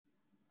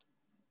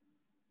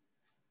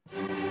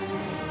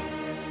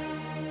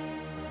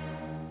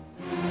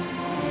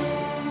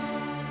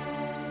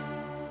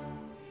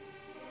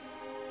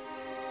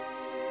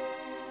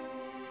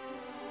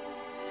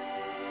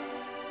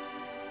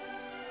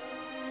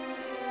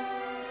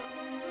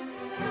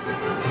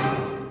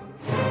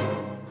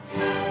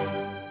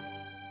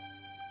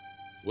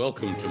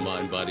Welcome to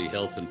Mind, Body,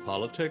 Health, and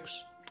Politics.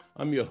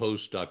 I'm your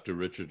host, Dr.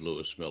 Richard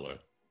Lewis Miller.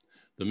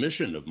 The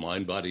mission of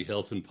Mind, Body,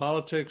 Health, and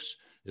Politics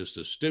is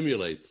to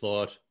stimulate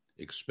thought,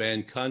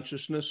 expand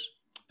consciousness,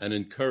 and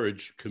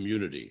encourage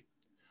community.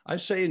 I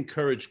say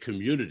encourage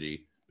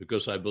community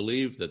because I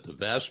believe that the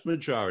vast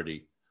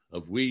majority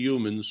of we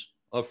humans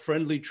are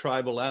friendly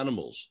tribal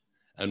animals.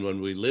 And when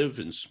we live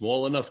in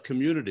small enough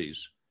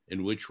communities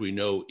in which we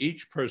know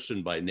each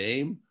person by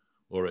name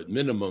or at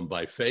minimum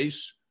by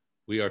face,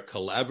 we are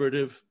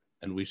collaborative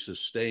and we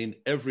sustain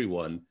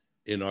everyone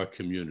in our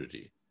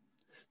community.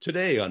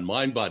 Today on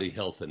Mind, Body,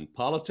 Health, and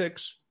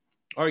Politics,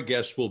 our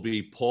guest will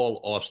be Paul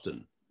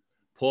Austin.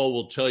 Paul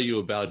will tell you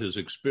about his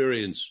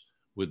experience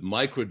with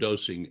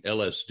microdosing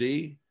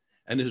LSD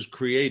and his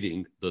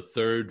creating the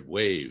third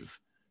wave.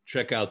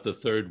 Check out the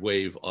third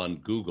wave on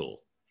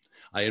Google.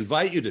 I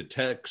invite you to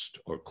text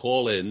or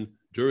call in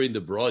during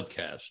the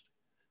broadcast.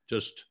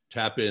 Just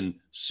tap in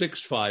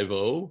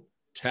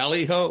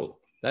 650-TALLY-HO.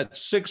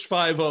 That's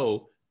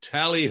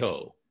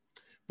 650-TALLY-HO.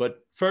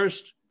 But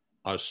first,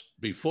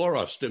 before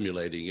our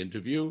stimulating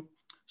interview,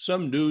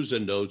 some news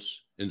and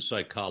notes in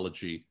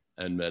psychology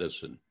and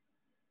medicine.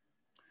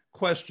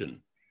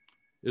 Question: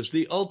 is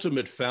the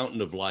ultimate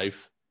fountain of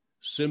life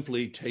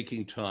simply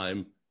taking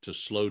time to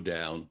slow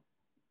down?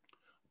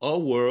 Our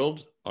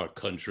world, our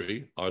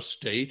country, our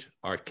state,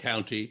 our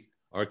county,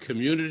 our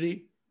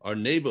community, our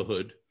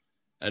neighborhood,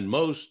 and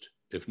most,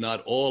 if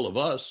not all of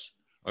us,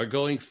 are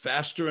going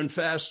faster and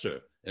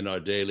faster in our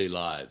daily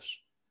lives.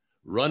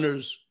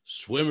 Runners,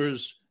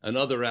 swimmers, and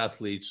other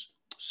athletes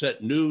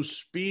set new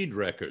speed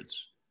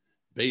records.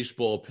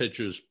 Baseball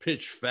pitchers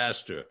pitch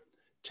faster.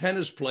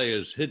 Tennis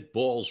players hit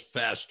balls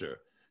faster.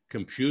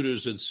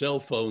 Computers and cell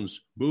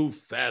phones move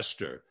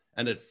faster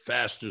and at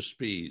faster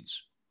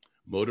speeds.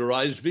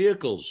 Motorized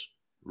vehicles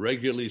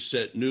regularly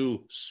set new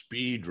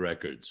speed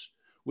records.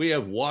 We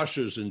have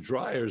washers and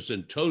dryers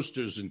and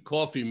toasters and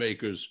coffee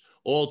makers,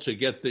 all to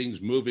get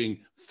things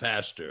moving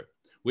faster.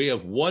 We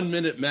have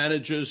 1-minute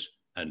managers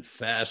and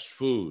fast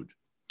food.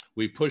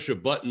 We push a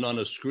button on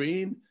a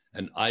screen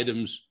and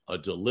items are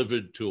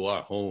delivered to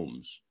our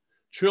homes.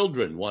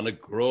 Children want to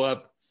grow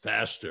up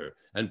faster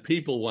and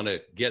people want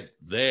to get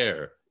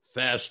there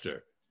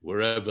faster,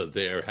 wherever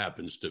there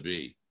happens to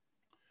be.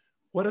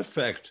 What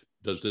effect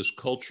does this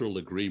cultural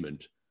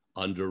agreement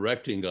on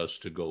directing us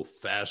to go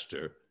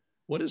faster,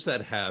 what does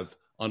that have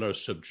on our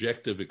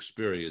subjective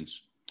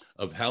experience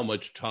of how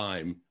much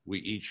time we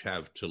each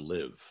have to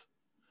live?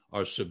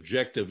 Our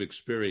subjective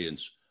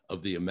experience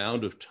of the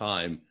amount of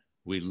time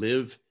we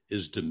live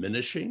is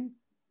diminishing?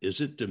 Is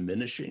it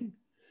diminishing?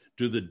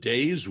 Do the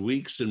days,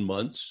 weeks, and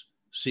months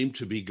seem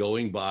to be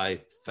going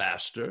by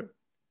faster?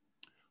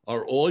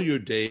 Are all your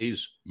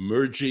days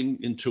merging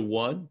into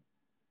one?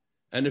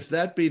 And if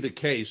that be the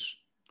case,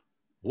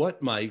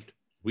 what might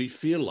we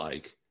feel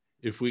like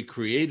if we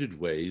created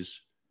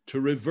ways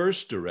to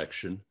reverse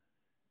direction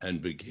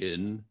and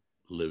begin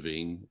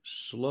living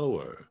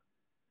slower?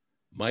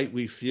 Might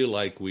we feel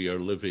like we are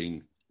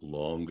living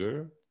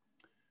longer?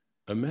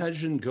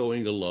 Imagine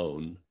going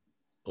alone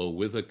or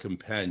with a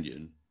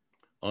companion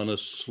on a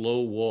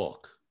slow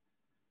walk,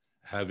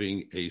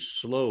 having a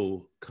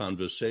slow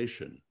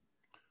conversation,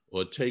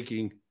 or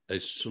taking a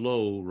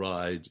slow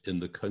ride in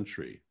the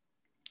country.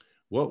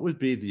 What would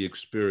be the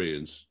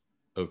experience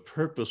of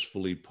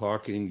purposefully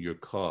parking your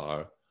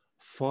car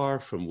far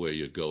from where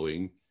you're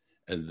going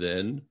and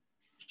then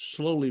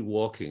slowly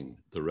walking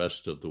the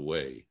rest of the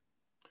way?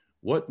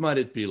 What might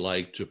it be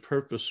like to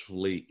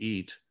purposefully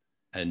eat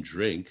and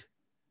drink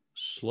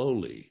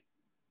slowly?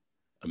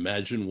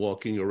 Imagine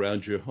walking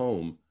around your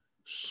home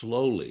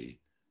slowly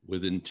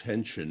with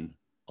intention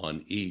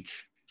on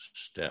each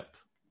step.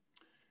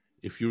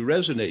 If you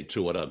resonate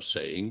to what I'm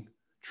saying,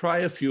 try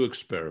a few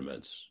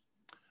experiments.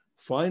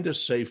 Find a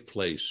safe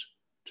place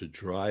to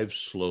drive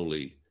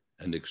slowly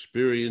and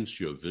experience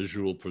your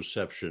visual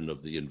perception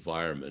of the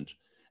environment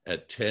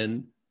at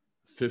 10,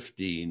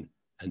 15,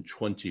 and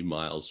 20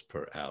 miles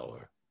per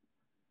hour.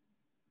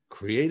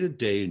 Create a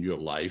day in your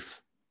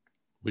life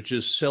which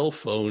is cell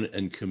phone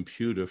and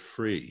computer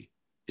free,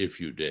 if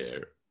you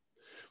dare.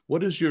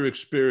 What is your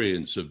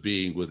experience of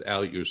being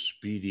without your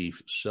speedy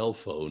cell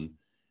phone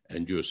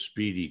and your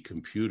speedy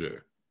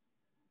computer?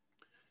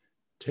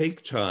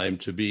 Take time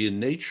to be in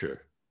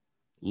nature.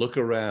 Look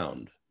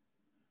around.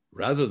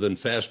 Rather than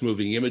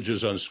fast-moving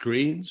images on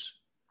screens,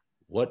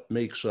 what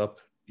makes up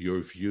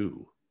your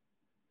view?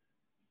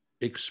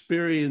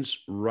 Experience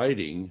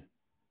writing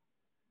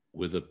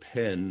with a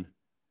pen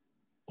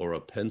or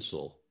a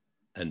pencil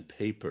and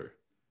paper.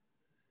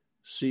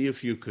 See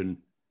if you can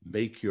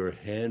make your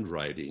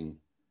handwriting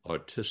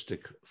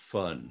artistic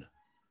fun.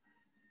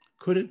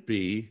 Could it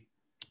be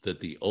that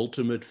the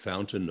ultimate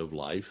fountain of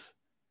life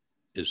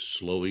is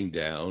slowing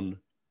down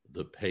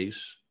the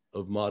pace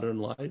of modern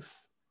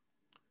life?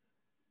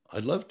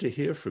 I'd love to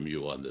hear from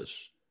you on this.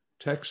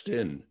 Text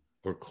in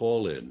or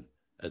call in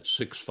at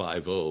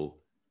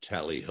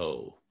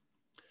 650-TALLY-HO.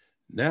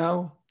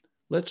 Now,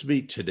 Let's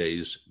meet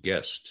today's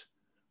guest,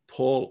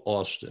 Paul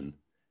Austin,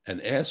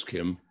 and ask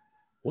him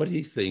what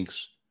he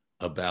thinks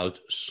about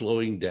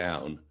slowing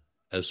down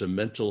as a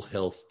mental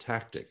health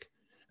tactic.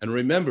 And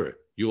remember,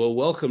 you are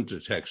welcome to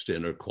text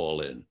in or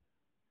call in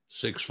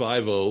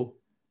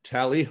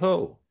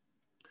 650-TALLY-HO.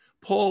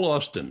 Paul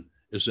Austin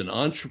is an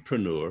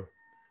entrepreneur,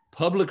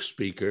 public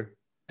speaker,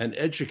 and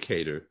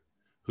educator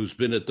who's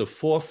been at the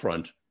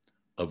forefront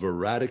of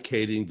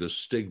eradicating the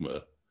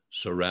stigma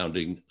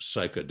surrounding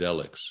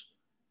psychedelics,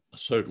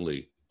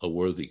 certainly a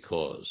worthy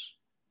cause.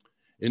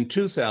 In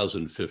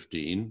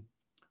 2015,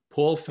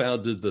 Paul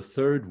founded The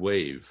Third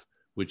Wave,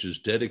 which is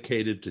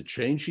dedicated to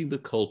changing the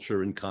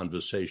culture and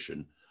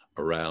conversation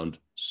around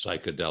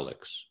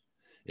psychedelics.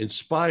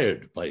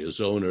 Inspired by his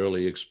own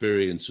early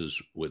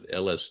experiences with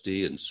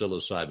LSD and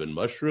psilocybin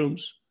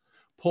mushrooms,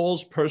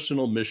 Paul's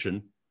personal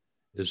mission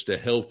is to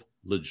help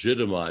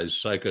legitimize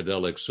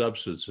psychedelic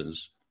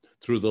substances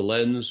through the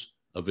lens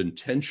of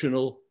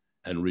intentional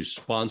and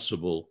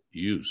responsible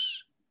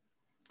use,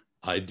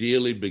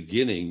 ideally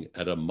beginning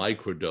at a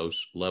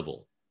microdose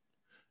level.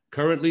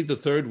 Currently, The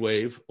Third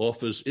Wave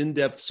offers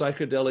in-depth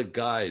psychedelic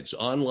guides,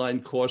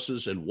 online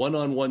courses, and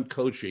one-on-one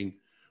coaching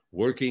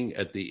working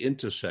at the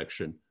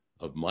intersection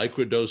of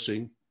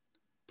microdosing,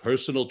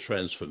 personal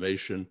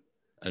transformation,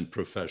 and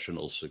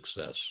professional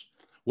success.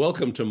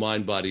 Welcome to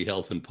Mind, Body,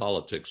 Health, and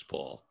Politics,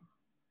 Paul.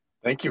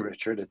 Thank you,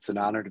 Richard. It's an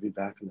honor to be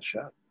back on the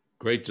show.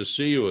 Great to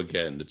see you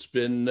again. It's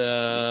been,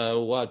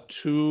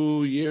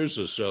 2 years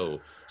or so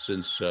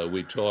since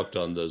we talked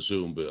on the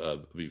Zoom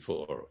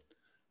before.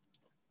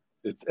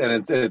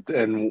 And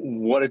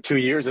what a 2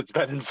 years it's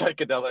been in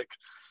psychedelic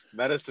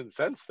medicine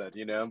since then.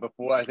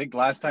 Before, I think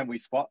last time we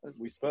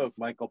spoke,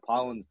 Michael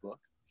Pollan's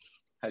book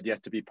had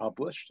yet to be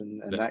published,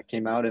 and that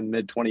came out in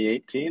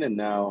mid-2018, and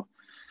now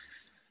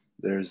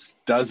there's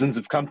dozens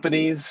of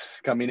companies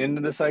coming into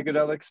the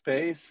psychedelic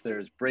space.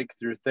 There's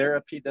breakthrough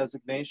therapy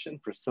designation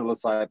for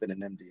psilocybin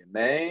and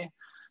MDMA.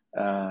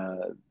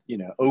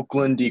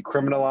 Oakland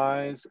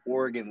decriminalized,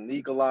 Oregon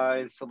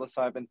legalized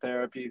psilocybin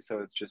therapy. So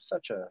it's just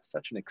such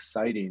an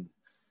exciting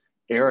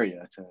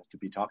area to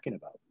be talking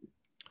about.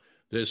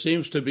 There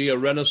seems to be a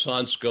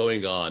renaissance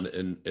going on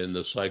in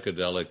the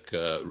psychedelic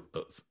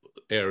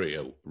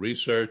area,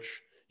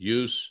 research,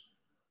 use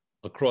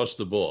across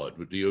the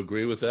board. Do you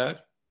agree with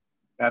that?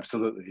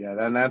 Absolutely, yeah.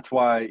 And that's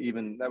why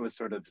that was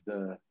sort of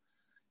the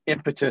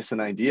impetus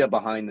and idea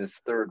behind this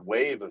third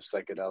wave of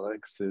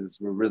psychedelics is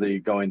we're really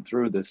going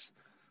through this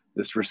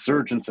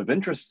resurgence of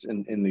interest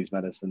in these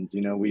medicines.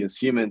 We as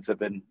humans have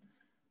been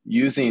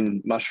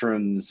using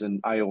mushrooms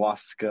and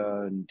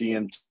ayahuasca and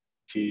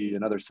DMT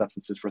and other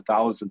substances for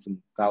thousands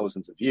and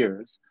thousands of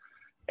years.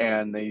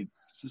 And they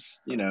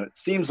just, it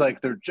seems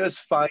like they're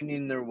just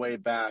finding their way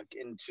back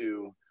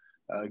into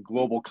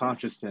global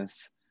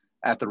consciousness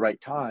at the right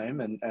time,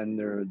 and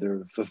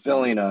they're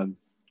fulfilling a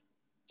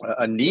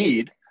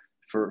need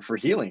for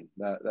healing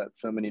that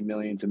so many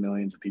millions and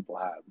millions of people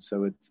have.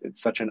 So it's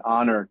such an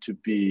honor to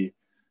be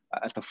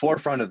at the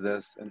forefront of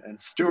this and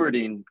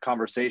stewarding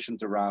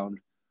conversations around,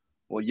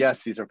 well,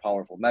 yes, these are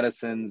powerful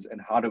medicines, and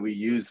how do we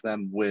use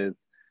them with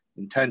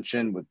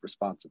intention, with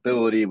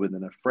responsibility,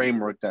 within a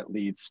framework that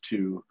leads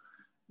to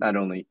not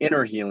only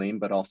inner healing,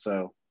 but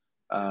also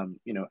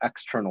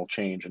external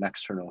change and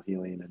external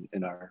healing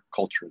in our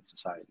culture and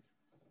society.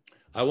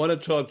 I want to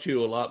talk to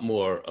you a lot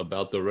more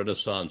about the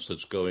renaissance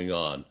that's going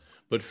on.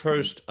 But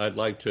first, I'd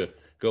like to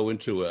go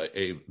into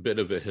a bit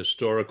of a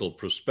historical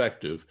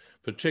perspective,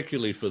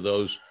 particularly for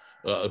those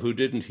who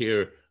didn't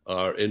hear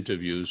our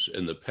interviews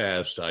in the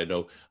past. I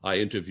know I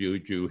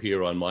interviewed you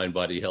here on Mind,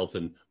 Body, Health,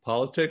 and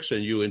Politics,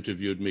 and you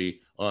interviewed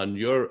me on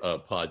your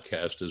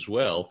podcast as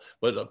well.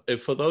 But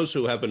for those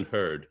who haven't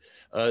heard,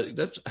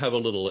 let's have a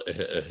little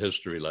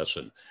history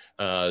lesson.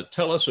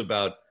 Tell us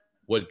about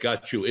what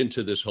got you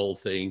into this whole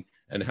thing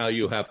and how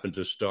you but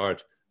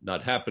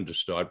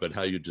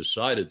how you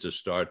decided to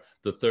start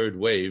the third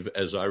wave,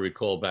 as I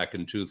recall, back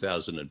in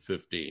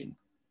 2015.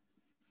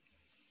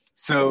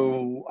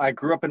 So I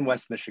grew up in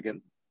West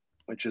Michigan,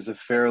 which is a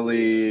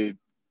fairly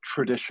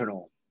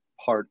traditional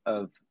part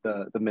of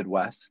the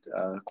Midwest,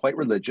 quite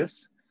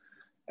religious.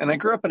 And I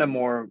grew up in a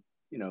more,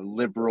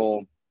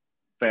 liberal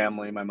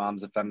family. My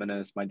mom's a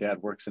feminist. My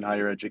dad works in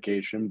higher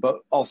education, but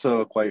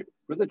also a quite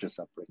religious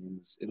upbringing.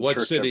 What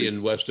city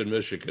in Western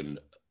Michigan?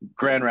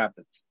 Grand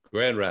Rapids.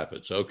 Grand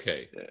Rapids,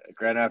 okay. Yeah,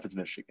 Grand Rapids,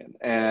 Michigan.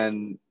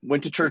 And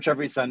went to church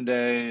every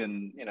Sunday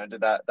and,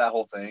 did that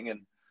whole thing.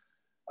 And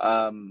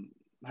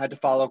had to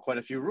follow quite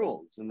a few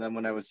rules. And then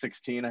when I was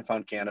 16, I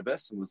found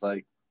cannabis and was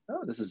like,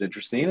 oh, this is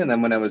interesting. And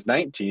then when I was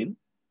 19,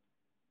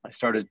 I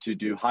started to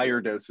do higher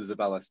doses of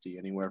LSD,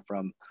 anywhere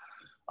from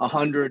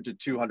 100 to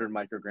 200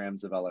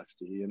 micrograms of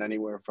LSD, and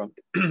anywhere from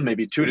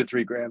maybe 2 to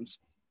 3 grams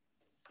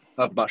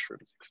of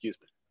mushrooms, excuse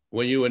me.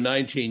 When you were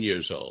 19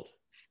 years old?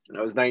 And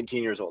I was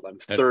 19 years old. I'm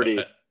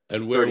 30.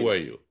 And where were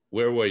you?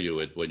 Where were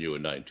you when you were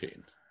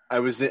 19? I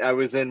was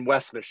in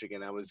West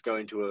Michigan. I was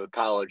going to a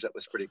college that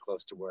was pretty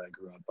close to where I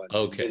grew up.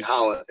 Okay. In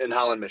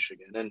Holland,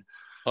 Michigan. And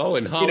Oh,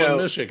 in you Holland, know,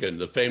 Michigan,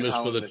 the famous for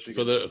Holland, the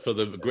Michigan. for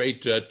the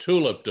great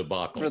tulip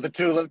debacle. For the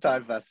Tulip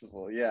Time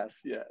Festival,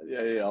 yes,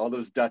 yeah. All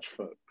those Dutch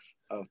folks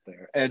out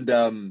there, and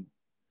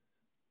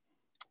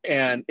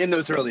in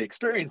those early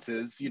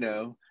experiences,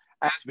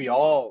 as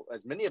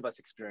many of us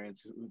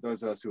experience,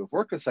 those of us who have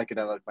worked with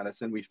psychedelic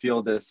medicine, we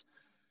feel this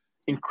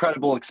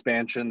incredible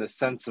expansion, this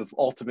sense of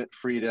ultimate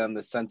freedom,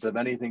 the sense of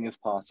anything is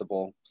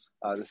possible,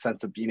 the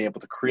sense of being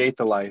able to create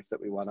the life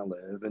that we want to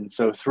live. And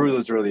so through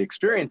those early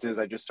experiences,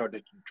 I just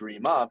started to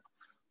dream up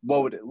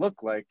what would it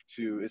look like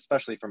to,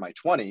 especially for my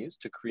 20s,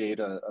 to create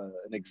an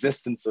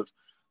existence of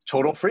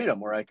total freedom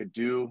where I could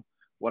do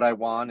what I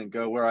want and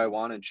go where I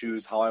want and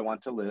choose how I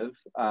want to live.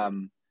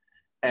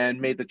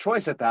 And made the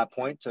choice at that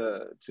point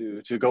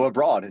to go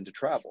abroad and to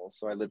travel.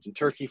 So I lived in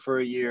Turkey for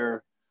a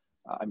year.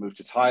 I moved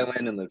to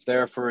Thailand and lived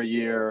there for a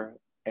year.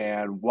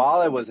 And while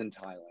I was in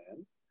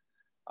Thailand,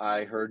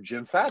 I heard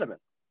Jim Fadiman,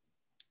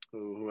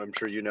 who I'm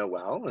sure you know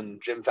well.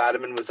 And Jim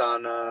Fadiman was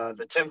on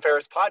the Tim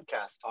Ferriss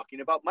podcast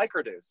talking about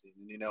microdosing.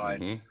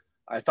 And,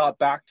 I thought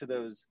back to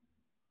those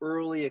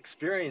early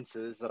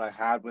experiences that I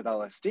had with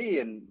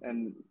LSD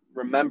and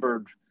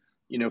remembered,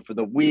 for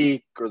the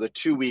week or the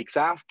 2 weeks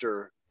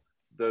after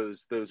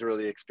those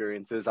early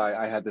experiences,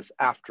 I had this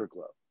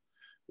afterglow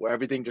where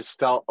everything just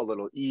felt a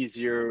little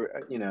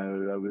easier.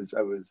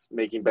 I was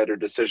making better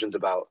decisions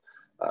about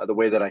the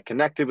way that I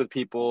connected with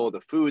people,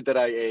 the food that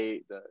I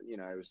ate.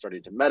 I was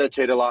starting to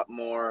meditate a lot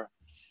more.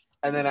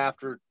 And then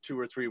after 2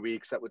 or 3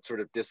 weeks, that would sort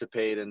of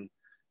dissipate and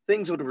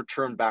things would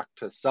return back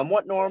to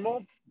somewhat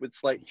normal with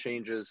slight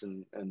changes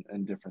and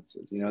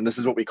differences. And this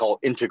is what we call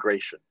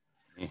integration.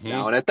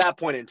 Now, and at that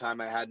point in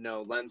time, I had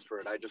no lens for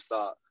it. I just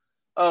thought,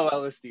 oh,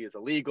 LSD is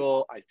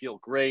illegal. I feel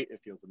great.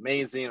 It feels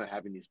amazing. I'm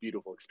having these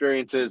beautiful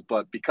experiences,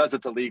 but because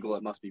it's illegal,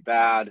 it must be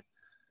bad.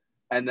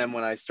 And then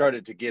when I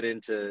started to get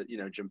into,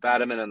 Jim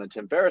Fadiman on the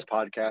Tim Ferriss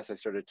podcast, I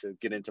started to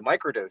get into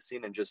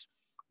microdosing and just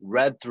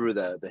read through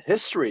the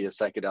history of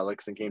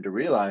psychedelics and came to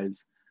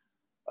realize,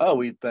 oh,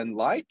 we've been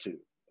lied to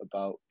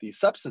about these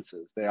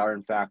substances. They're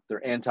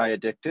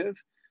anti-addictive.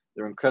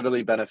 They're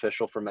incredibly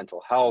beneficial for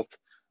mental health.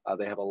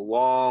 They have a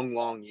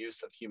long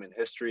use of human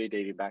history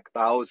dating back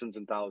thousands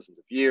and thousands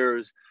of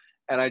years.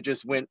 And I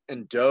just went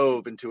and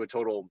dove into a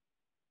total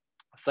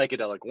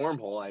psychedelic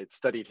wormhole. I had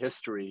studied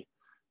history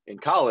in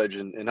college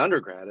and in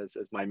undergrad as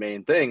my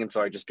main thing. And so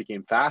I just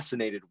became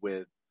fascinated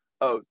with,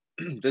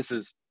 this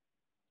is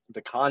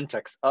the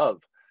context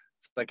of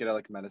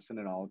psychedelic medicine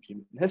and all of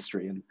human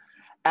history. And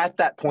at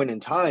that point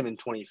in time in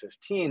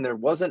 2015, there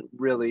wasn't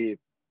really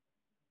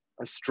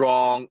a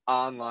strong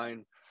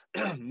online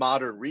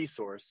modern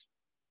resource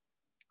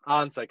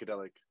on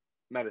psychedelic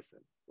medicine.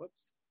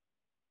 Whoops.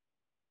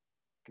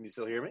 Can you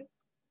still hear me?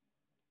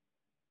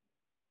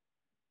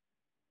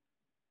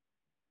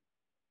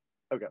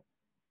 Okay.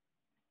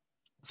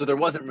 So there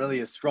wasn't really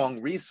a strong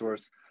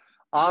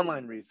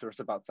online resource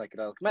about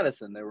psychedelic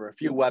medicine. There were a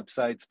few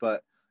websites,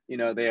 but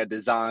they had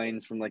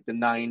designs from like the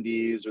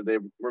 90s, or they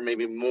were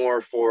maybe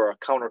more for a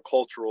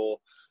countercultural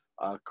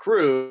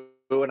crew.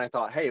 And I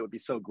thought, hey, it would be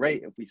so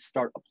great if we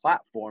start a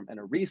platform and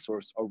a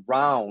resource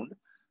around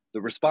the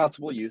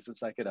responsible use of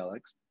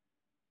psychedelics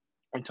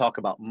and talk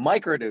about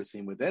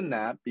microdosing within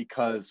that,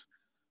 because,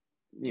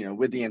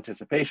 with the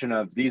anticipation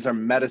of these are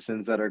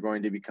medicines that are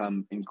going to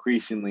become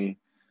increasingly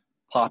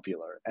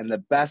popular. And the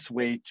best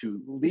way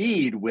to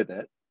lead with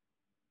it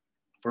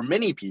for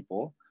many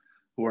people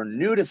who are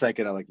new to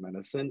psychedelic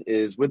medicine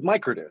is with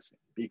microdosing,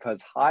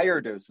 because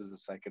higher doses of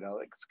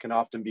psychedelics can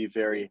often be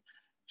very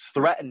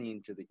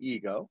threatening to the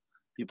ego.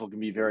 People can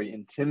be very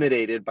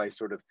intimidated by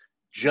sort of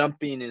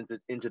jumping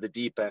into the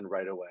deep end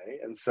right away.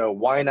 And so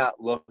why not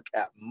look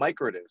at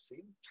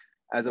microdosing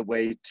as a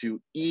way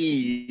to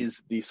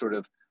ease the sort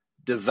of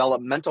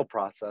developmental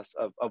process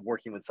of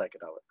working with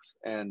psychedelics?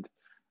 And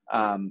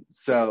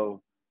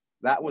so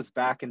that was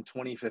back in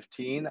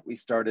 2015 that we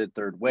started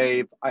Third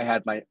Wave. I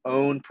had my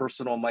own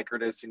personal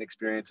microdosing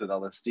experience with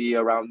LSD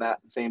around that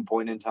same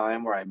point in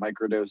time, where I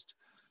microdosed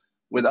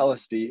with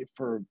LSD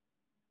for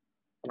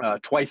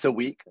twice a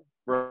week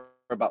for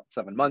about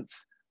 7 months.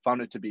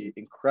 Found it to be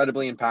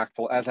incredibly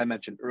impactful. As I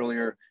mentioned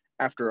earlier,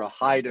 after a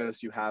high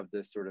dose, you have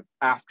this sort of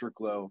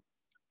afterglow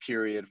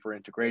period for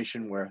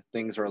integration where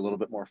things are a little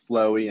bit more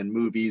flowy and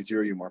move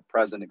easier, you're more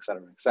present, et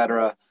cetera, et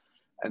cetera.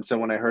 And so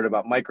when I heard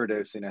about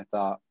microdosing, I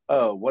thought,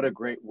 oh, what a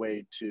great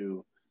way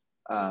to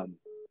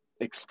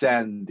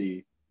extend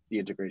the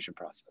integration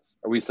process.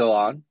 Are we still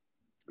on?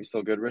 Are we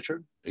still good,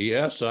 Richard?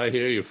 Yes, I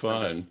hear you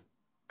fine.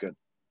 Okay.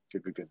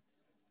 Good.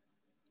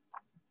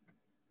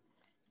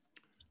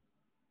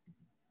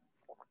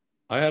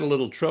 I had a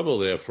little trouble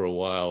there for a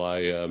while.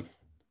 I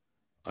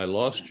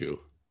lost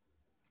you.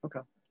 Okay.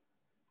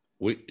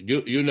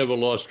 You never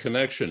lost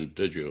connection,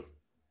 did you?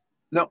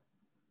 No.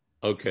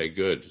 Okay,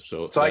 good.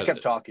 So I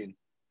kept talking.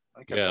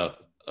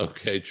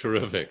 Okay,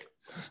 terrific.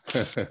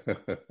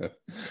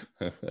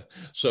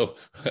 So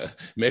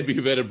maybe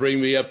you better bring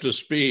me up to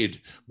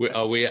speed.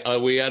 Are we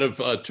out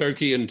of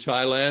Turkey and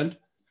Thailand?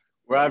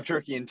 We're out of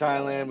Turkey and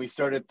Thailand. We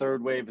started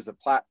Third Wave as a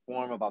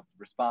platform about the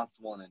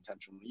responsible and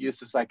intentional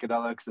use of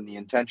psychedelics. And the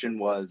intention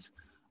was,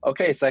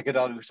 okay,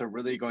 psychedelics are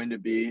really going to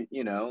be,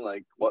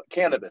 like what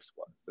cannabis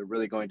was. They're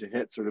really going to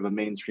hit sort of a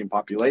mainstream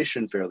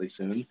population fairly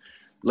soon.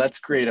 Let's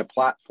create a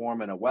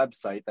platform and a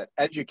website that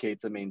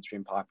educates a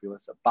mainstream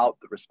populace about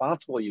the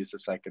responsible use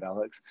of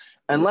psychedelics.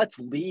 And let's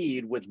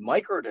lead with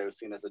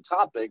microdosing as a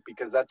topic,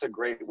 because that's a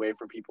great way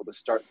for people to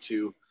start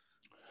to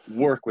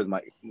work with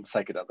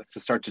psychedelics, to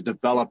start to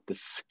develop the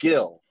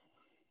skill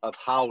of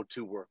how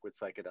to work with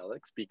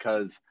psychedelics,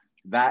 because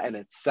that in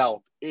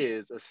itself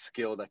is a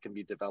skill that can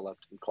be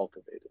developed and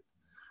cultivated.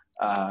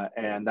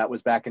 And that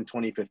was back in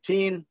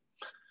 2015.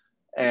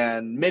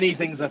 And many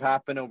things have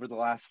happened over the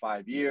last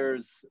 5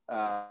 years.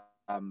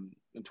 In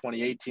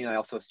 2018, I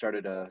also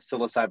started a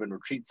psilocybin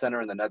retreat center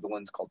in the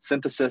Netherlands called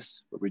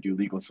Synthesis, where we do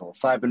legal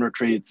psilocybin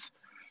retreats.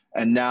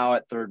 And now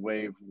at Third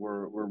Wave,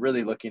 we're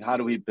really looking, how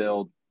do we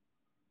build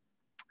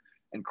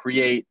and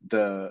create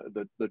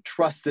the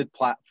trusted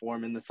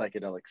platform in the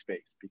psychedelic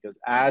space? Because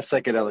as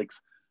psychedelics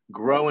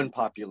grow in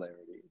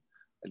popularity,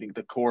 I think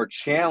the core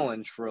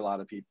challenge for a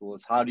lot of people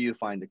is, how do you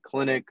find a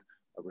clinic,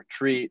 a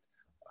retreat,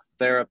 a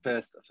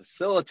therapist, a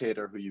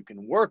facilitator who you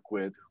can work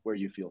with, where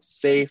you feel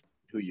safe,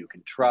 who you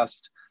can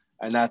trust?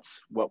 And that's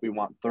what we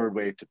want Third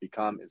Wave to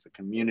become, is a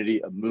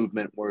community, a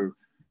movement where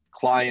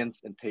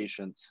clients and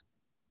patients,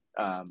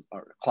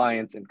 or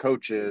clients and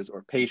coaches,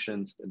 or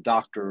patients and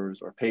doctors,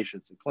 or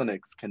patients and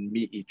clinics can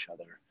meet each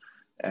other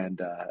and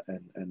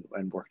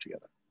work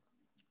together.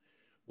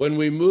 When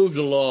we moved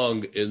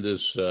along in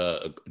this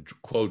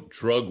quote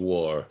drug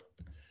war,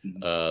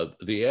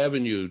 the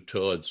avenue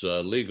towards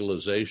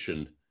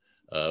legalization,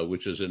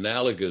 which is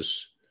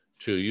analogous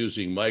to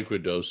using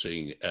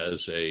microdosing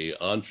as a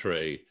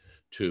entree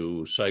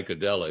to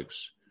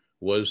psychedelics,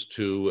 was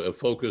to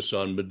focus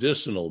on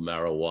medicinal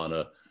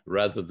marijuana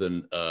rather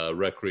than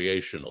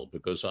recreational,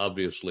 because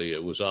obviously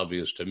it was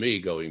obvious to me,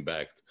 going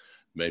back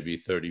maybe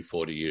 30,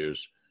 40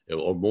 years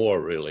or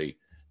more really,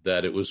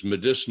 that it was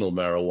medicinal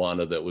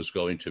marijuana that was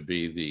going to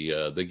be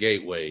the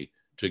gateway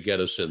to get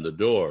us in the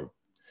door,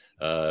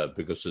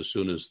 because as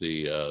soon as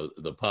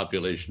the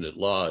population at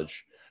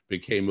large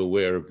became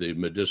aware of the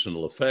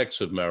medicinal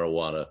effects of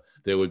marijuana,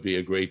 there would be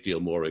a great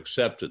deal more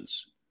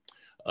acceptance.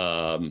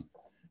 But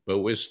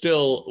we're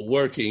still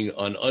working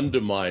on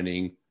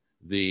undermining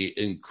the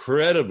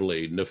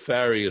incredibly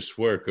nefarious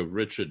work of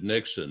Richard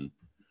Nixon,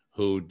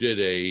 who did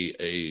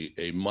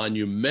a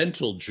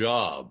monumental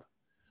job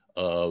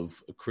of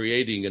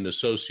creating an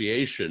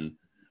association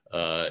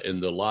in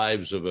the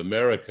lives of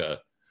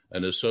America,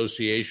 an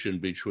association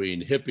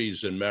between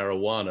hippies and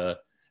marijuana,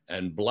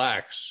 and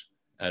blacks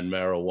and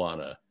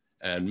marijuana,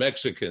 and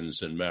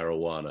Mexicans and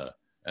marijuana,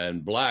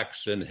 and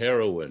blacks and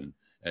heroin,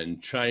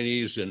 and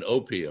Chinese and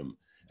opium.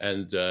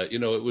 And,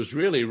 it was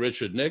really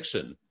Richard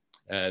Nixon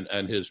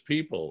and his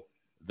people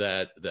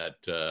that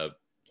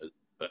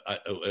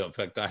in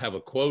fact, I have a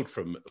quote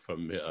from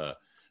I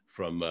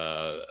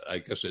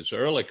guess it's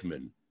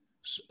Ehrlichman,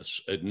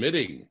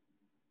 admitting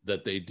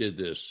that they did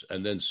this,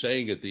 and then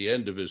saying at the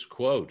end of his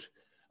quote,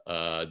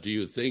 do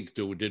you think,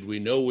 did we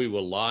know we were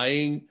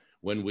lying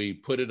when we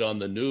put it on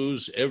the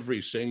news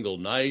every single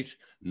night,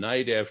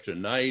 night after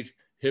night,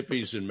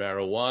 hippies and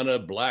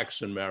marijuana,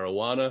 blacks and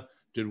marijuana?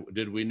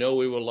 Did we know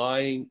we were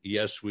lying?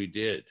 Yes, we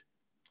did.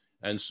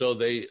 And so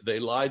they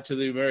lied to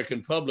the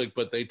American public,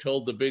 but they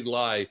told the big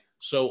lie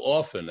so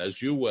often, as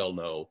you well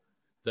know,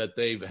 that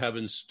they have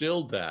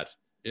instilled that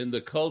in the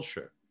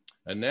culture.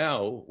 And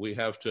now we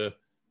have to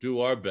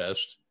do our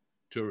best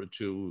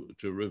to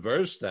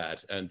reverse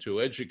that and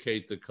to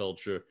educate the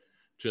culture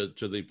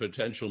to the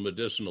potential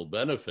medicinal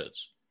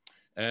benefits.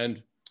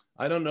 And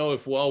I don't know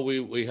if while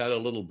we had a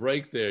little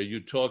break there,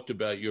 you talked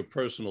about your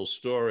personal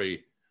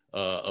story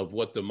of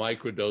what the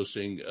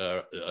microdosing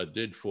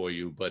did for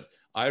you. But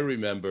I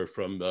remember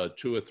from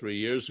 2 or 3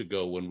 years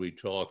ago when we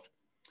talked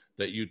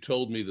that you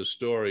told me the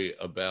story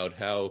about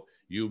how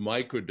you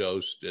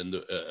microdosed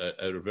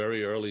at a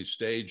very early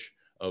stage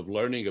of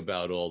learning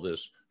about all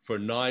this for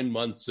 9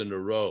 months in a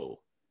row.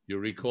 You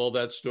recall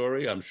that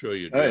story? I'm sure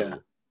you do.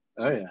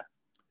 Oh, yeah.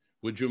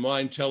 Would you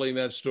mind telling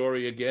that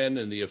story again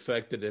and the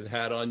effect that it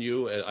had on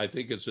you? I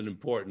think it's an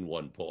important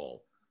one,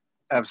 Paul.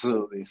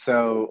 Absolutely.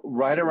 So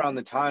right around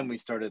the time we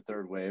started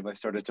Third Wave, I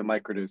started to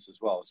microdose as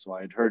well. So I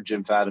had heard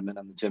Jim Fadiman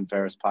on the Tim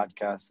Ferriss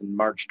podcast in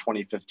March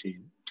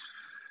 2015.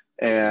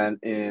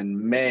 And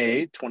in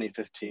May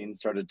 2015,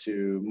 started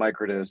to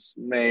microdose,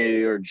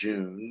 May or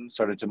June,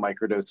 started to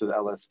microdose with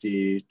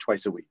LSD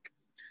twice a week.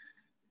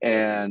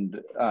 And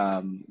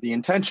the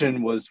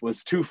intention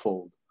was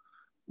twofold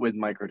with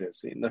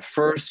microdosing. The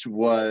first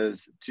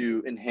was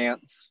to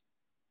enhance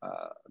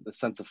the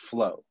sense of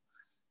flow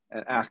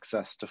and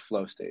access to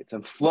flow states.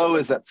 And flow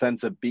is that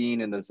sense of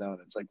being in the zone.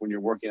 It's like when you're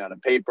working on a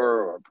paper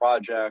or a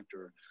project,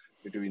 or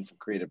you're doing some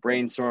creative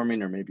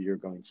brainstorming, or maybe you're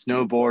going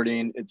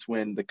snowboarding. It's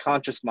when the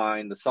conscious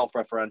mind, the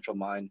self-referential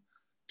mind,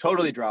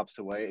 totally drops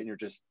away and you're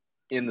just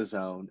in the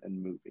zone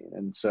and moving.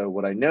 And so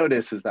what I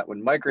noticed is that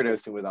when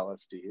microdosing with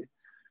LSD,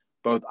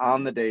 both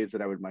on the days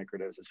that I would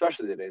microdose,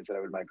 especially the days that I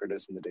would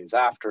microdose and the days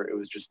after. It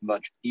was just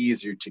much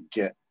easier to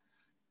get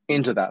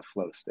into that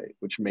flow state,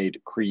 which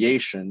made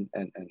creation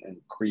and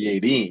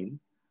creating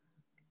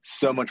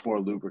so much more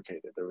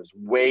lubricated. There was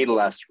way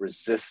less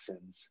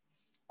resistance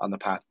on the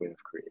pathway of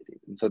creating.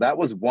 And so that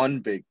was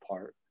one big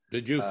part.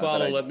 Did you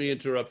follow, let me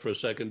interrupt for a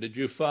second. Did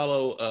you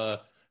follow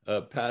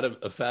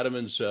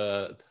Fadiman's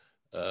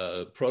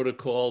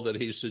protocol that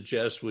he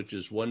suggests, which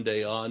is 1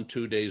 day on,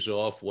 2 days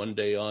off, 1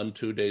 day on,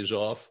 2 days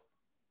off?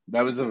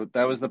 That was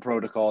the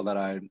protocol that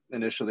I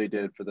initially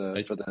did for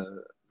the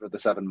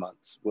 7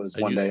 months, was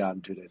 1 day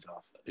on, 2 days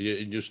off.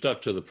 You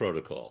stuck to the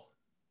protocol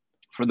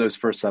for those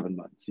first 7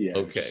 months. Yeah.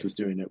 Okay. I just was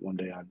doing it 1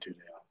 day on, 2 day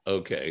off.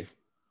 Okay.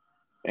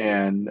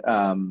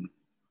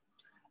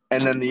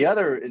 And then the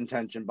other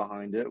intention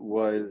behind it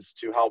was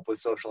to help with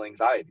social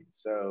anxiety.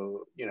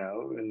 So, you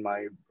know, in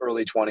my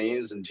early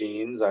 20s and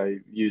teens, I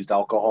used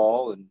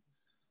alcohol and,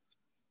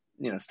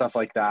 you know, stuff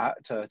like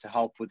that to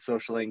help with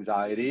social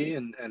anxiety.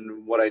 And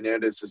what I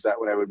noticed is that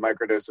when I would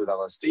microdose with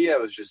LSD, I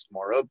was just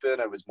more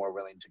open. I was more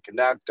willing to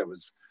connect. I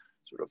was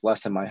sort of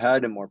less in my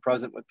head and more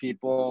present with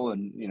people,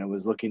 and, you know,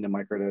 was looking to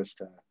microdose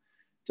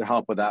to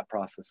help with that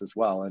process as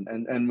well.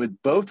 And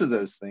with both of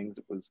those things,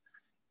 it was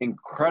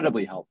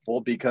incredibly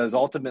helpful, because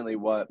ultimately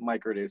what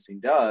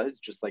microdosing does,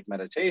 just like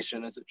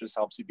meditation, is it just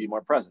helps you be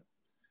more present.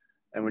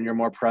 And when you're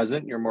more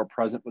present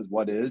with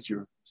what is,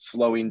 you're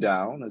slowing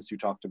down, as you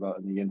talked about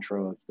in the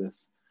intro of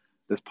this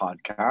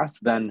podcast,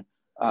 then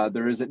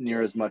there isn't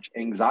near as much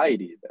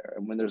anxiety there.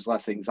 And when there's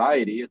less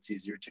anxiety, it's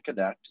easier to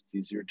connect, it's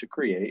easier to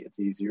create, it's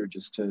easier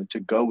just to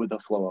go with the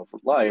flow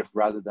of life,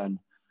 rather than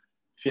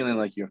feeling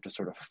like you have to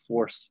sort of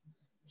force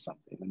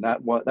something. And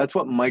that's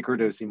what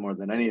microdosing more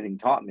than anything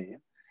taught me.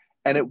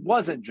 And it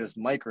wasn't just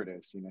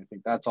microdosing. I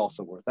think that's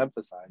also worth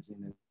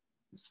emphasizing.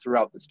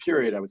 Throughout this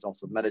period, I was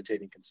also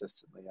meditating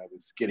consistently. I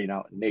was getting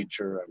out in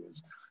nature. I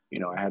was, you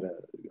know, I had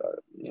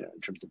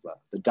in terms of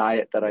the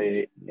diet that I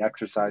ate, the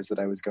exercise that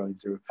I was going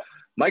through.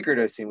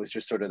 Microdosing was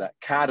just sort of that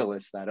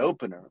catalyst, that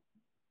opener.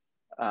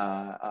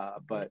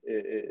 But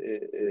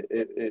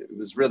it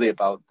was really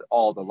about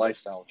all the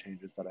lifestyle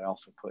changes that I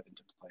also put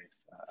into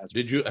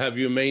place. Have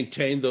you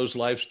maintained those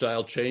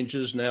lifestyle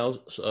changes now,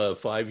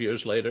 5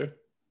 years later?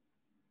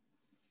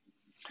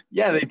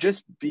 Yeah, they've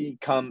just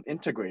become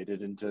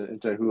integrated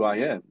into who I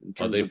am, in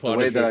terms of the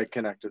way that I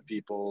connect with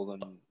people.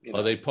 And, you know,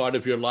 are they part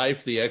of your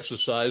life, the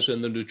exercise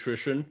and the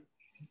nutrition?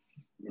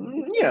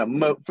 Yeah,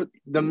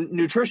 the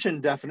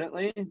nutrition,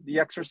 definitely. The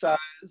exercise,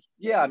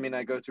 yeah. I mean,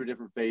 I go through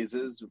different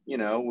phases, you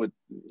know,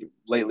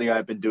 lately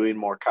I've been doing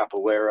more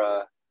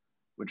capoeira,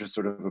 which is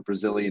sort of a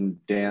Brazilian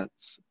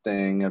dance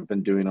thing. I've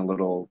been doing a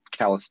little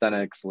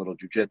calisthenics, a little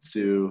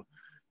jujitsu.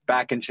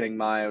 Back in Chiang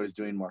Mai, I was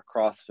doing more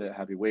CrossFit,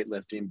 heavy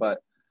weightlifting,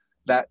 but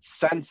that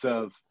sense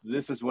of,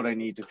 this is what I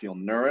need to feel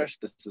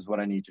nourished, this is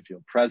what I need to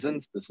feel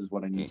present, this is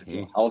what I need to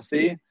feel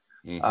healthy.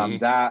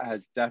 That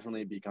has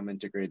definitely become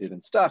integrated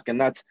and stuck. And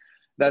that's,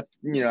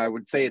 you know, I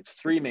would say it's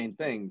three main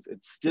things.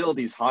 It's still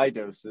these high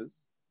doses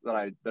that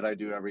I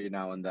do every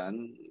now and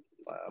then,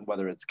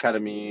 whether it's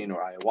ketamine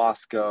or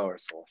ayahuasca or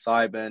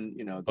psilocybin,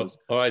 you know. Those.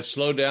 All right,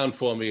 slow down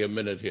for me a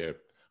minute here.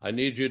 I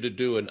need you to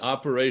do an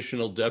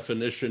operational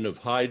definition of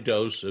high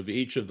dose of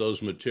each of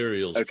those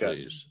materials,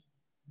 please.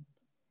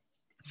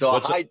 So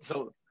what's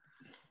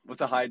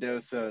a high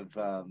dose of?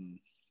 Well,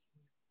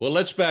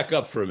 let's back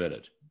up for a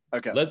minute.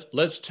 Okay.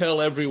 Let's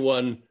tell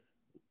everyone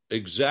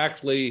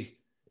exactly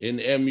in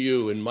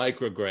MU, in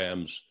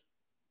micrograms,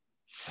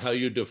 how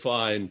you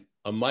define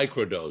a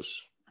microdose.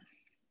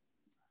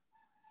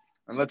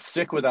 And let's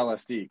stick with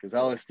LSD, because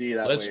LSD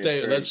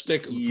let's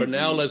stick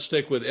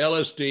with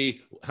LSD.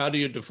 How do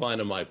you define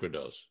a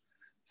microdose?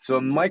 So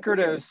a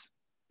microdose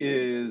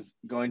is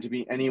going to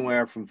be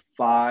anywhere from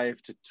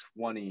 5 to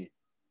 20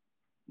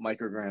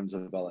 micrograms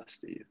of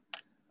LSD.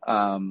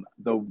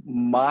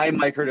 My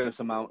microdose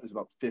amount is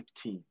about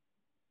 15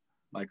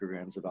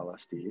 micrograms of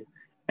LSD.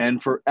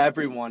 And for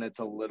everyone, it's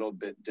a little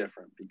bit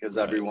different, because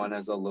everyone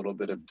has a little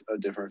bit of a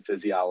different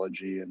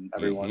physiology, and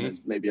everyone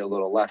is maybe a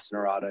little less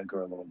neurotic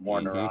or a little more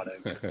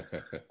neurotic.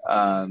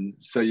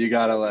 So you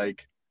got to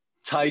like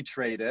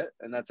titrate it.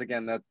 And that's,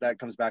 again, that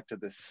comes back to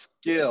the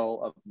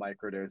skill of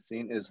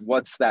microdosing, is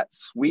what's that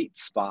sweet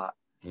spot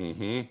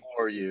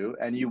for you.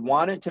 And you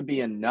want it to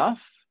be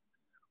enough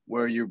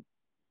where you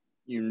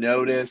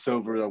notice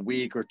over a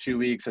week or 2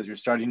 weeks, as you're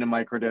starting to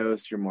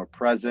microdose, you're more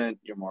present,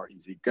 you're more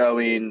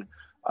easygoing.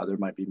 There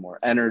might be more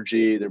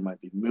energy, there might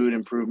be mood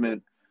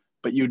improvement,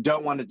 but you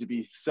don't want it to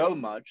be so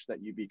much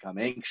that you become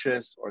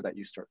anxious or that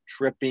you start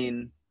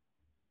tripping,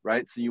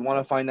 right? So you want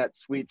to find that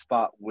sweet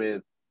spot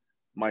with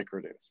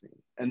microdosing.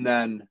 And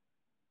then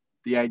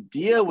the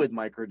idea with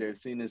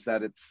microdosing is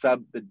that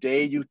the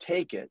day you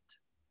take it,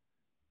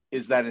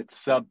 is that it's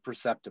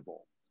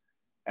sub-perceptible.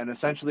 And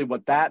essentially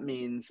what that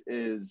means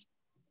is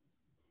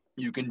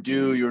you can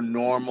do your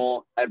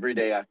normal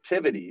everyday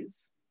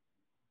activities.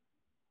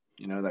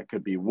 You know, that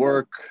could be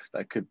work,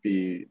 that could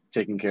be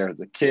taking care of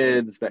the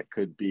kids, that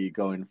could be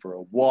going for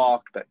a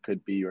walk, that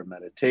could be your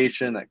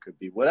meditation, that could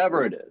be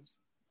whatever it is.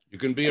 You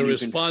can be a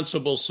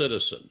responsible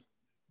citizen.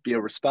 Be a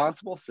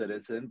responsible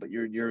citizen, but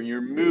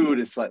your mood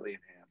is slightly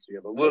enhanced. You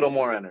have a little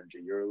more energy.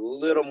 You're a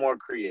little more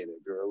creative.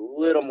 You're a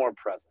little more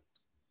present.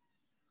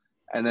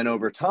 And then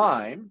over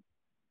time,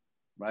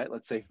 right,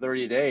 let's say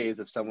 30 days,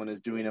 if someone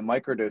is doing a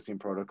microdosing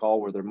protocol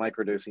where they're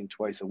microdosing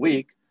twice a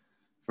week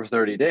for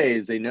 30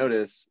 days, they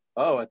notice,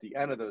 oh, at the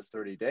end of those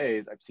 30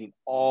 days, I've seen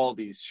all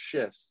these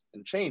shifts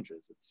and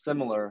changes. It's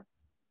similar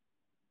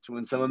to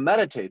when someone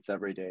meditates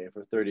every day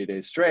for 30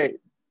 days straight.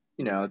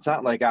 You know, it's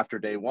not like after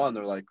day one,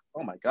 they're like,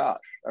 oh my gosh,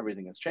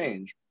 everything has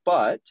changed.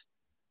 But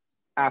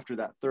after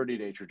that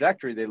 30-day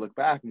trajectory, they look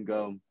back and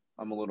go,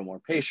 I'm a little more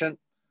patient.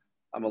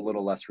 I'm a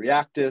little less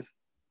reactive.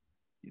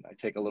 You know, I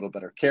take a little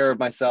better care of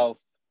myself.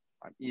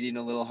 I'm eating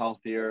a little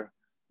healthier.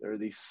 There are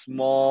these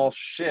small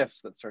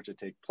shifts that start to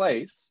take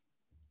place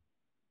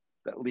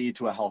that lead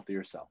to a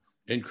healthier self.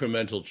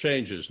 Incremental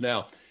changes.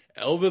 Now,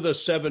 over the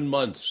 7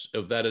 months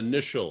of that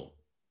initial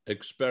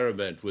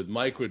experiment with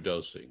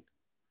microdosing,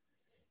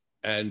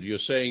 and you're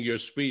saying your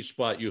sweet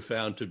spot you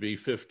found to be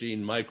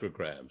 15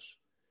 micrograms,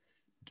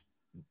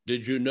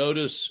 did you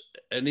notice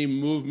any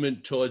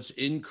movement towards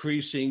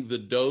increasing the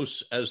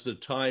dose as the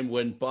time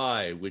went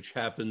by, which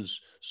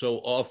happens so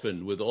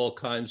often with all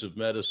kinds of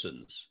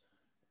medicines?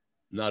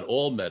 Not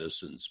all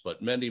medicines,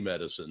 but many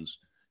medicines.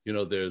 You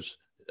know,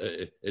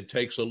 it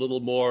takes a little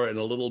more and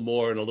a little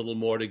more and a little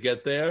more to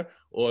get there,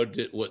 or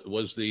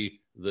was the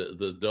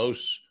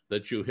dose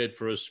that you hit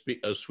for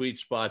a sweet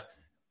spot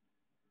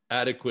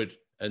adequate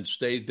and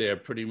stayed there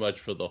pretty much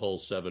for the whole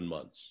 7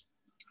 months?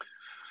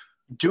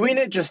 Doing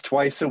it just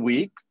twice a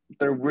week,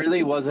 there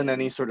really wasn't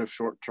any sort of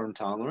short-term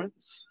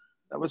tolerance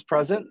that was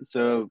present.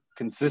 So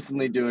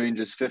consistently doing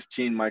just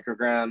 15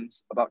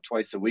 micrograms about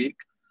twice a week,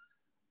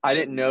 I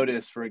didn't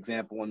notice, for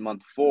example, in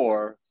month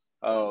 4,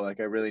 oh,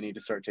 like I really need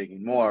to start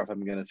taking more if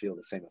I'm going to feel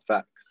the same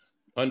effects.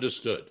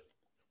 Understood.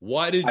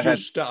 Why did you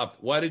stop?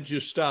 Why did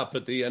you stop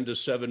at the end of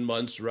 7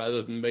 months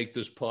rather than make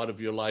this part of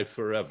your life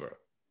forever?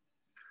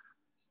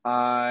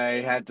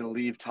 I had to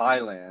leave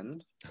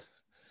Thailand.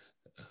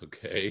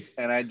 Okay.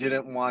 And I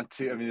didn't want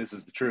to, I mean, this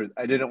is the truth.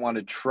 I didn't want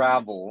to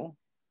travel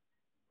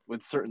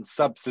with certain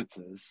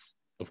substances,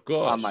 of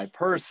course, on my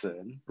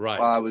person, right,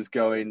 while I was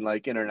going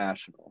like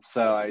international.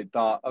 So I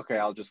thought, okay,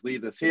 I'll just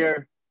leave this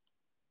here.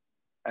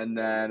 And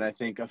then I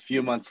think a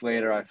few months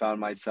later, I found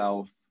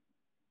myself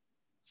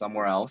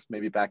somewhere else,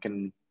 maybe back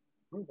in,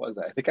 where was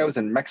I? I think I was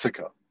in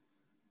Mexico,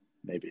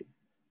 maybe,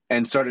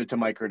 and started to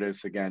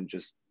microdose again,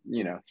 just,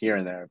 you know, here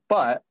and there.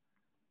 But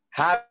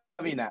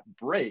having that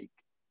break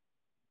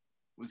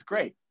was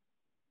great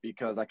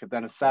because I could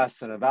then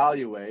assess and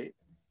evaluate,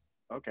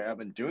 okay, I've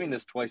been doing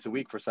this twice a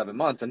week for 7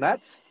 months. And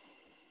that's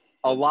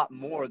a lot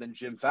more than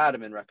Jim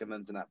Fadiman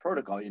recommends in that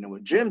protocol. You know,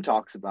 what Jim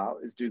talks about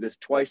is do this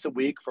twice a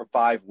week for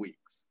 5 weeks.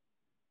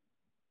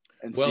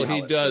 Well,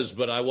 he does,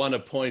 but I want to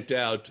point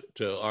out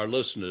to our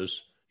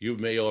listeners, you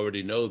may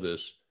already know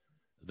this,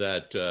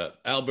 that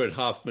Albert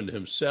Hofmann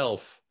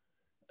himself,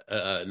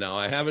 now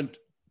I haven't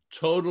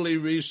totally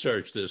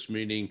researched this,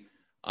 meaning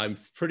I'm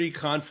pretty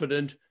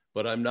confident,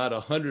 but I'm not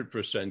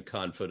 100%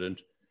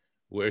 confident,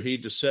 where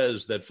he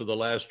says that for the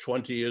last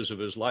 20 years of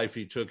his life,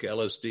 he took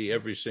LSD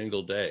every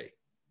single day,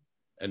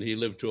 and he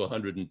lived to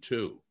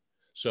 102.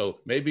 So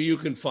maybe you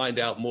can find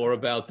out more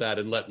about that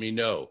and let me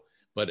know.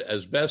 But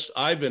as best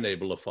I've been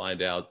able to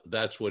find out,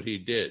 that's what he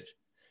did.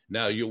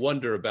 Now, you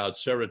wonder about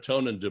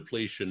serotonin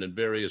depletion and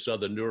various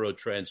other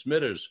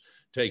neurotransmitters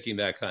taking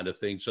that kind of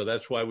thing. So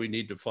that's why we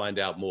need to find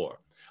out more.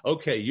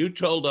 Okay, you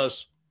told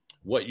us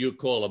what you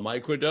call a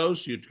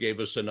microdose. You gave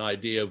us an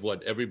idea of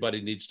what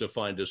everybody needs to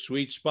find a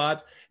sweet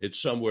spot.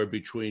 It's somewhere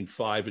between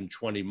 5 and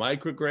 20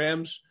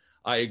 micrograms.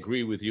 I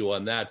agree with you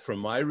on that from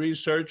my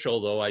research,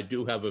 although I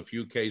do have a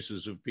few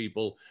cases of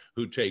people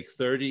who take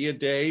 30 a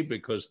day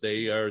because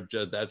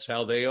that's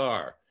how they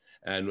are.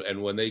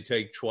 And when they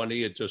take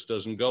 20, it just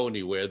doesn't go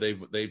anywhere. They've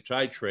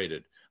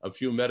titrated.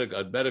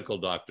 A medical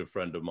doctor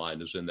friend of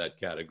mine is in that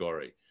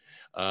category.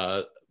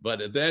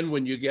 But then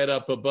when you get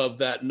up above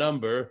that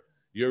number,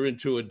 you're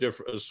into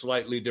a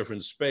slightly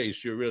different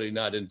space. You're really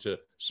not into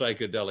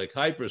psychedelic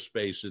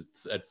hyperspace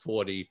at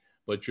 40,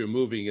 but you're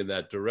moving in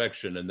that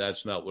direction, and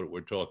that's not what we're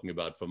talking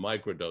about for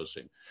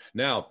microdosing.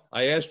 Now,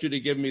 I asked you to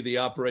give me the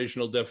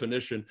operational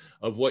definition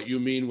of what you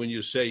mean when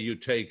you say you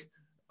take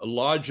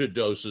larger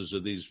doses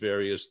of these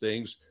various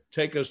things.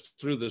 Take us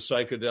through the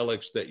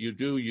psychedelics that you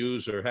do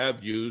use or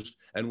have used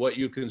and what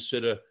you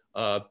consider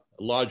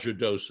larger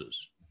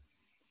doses.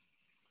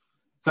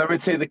 So I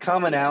would say the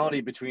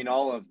commonality between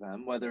all of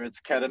them, whether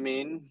it's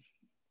ketamine,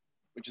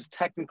 which is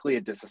technically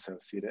a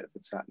dissociative,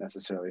 it's not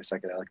necessarily a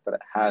psychedelic, but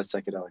it has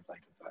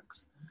psychedelic-like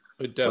effects.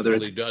 It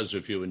definitely does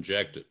if you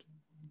inject it.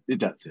 It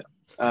does,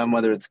 yeah.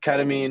 Whether it's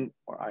ketamine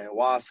or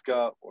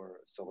ayahuasca or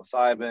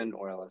psilocybin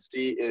or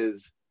LSD,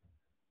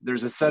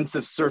 there's a sense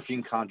of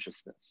surfing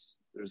consciousness.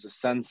 There's a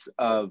sense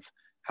of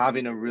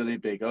having a really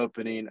big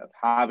opening, of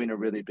having a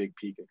really big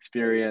peak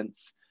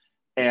experience.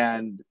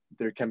 And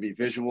there can be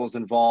visuals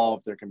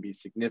involved. There can be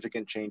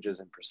significant changes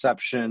in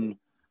perception.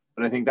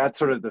 But I think that's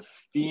sort of the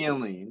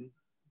feeling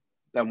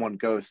that one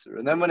goes through.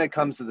 And then when it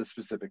comes to the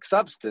specific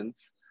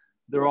substance,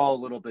 they're all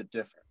a little bit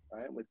different,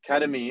 right? With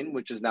ketamine,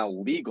 which is now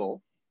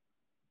legal,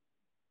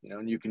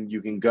 and you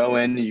can go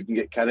in and you can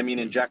get ketamine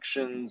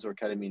injections or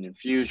ketamine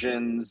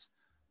infusions,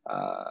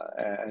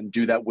 and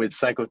do that with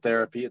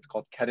psychotherapy. It's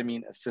called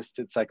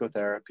ketamine-assisted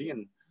psychotherapy,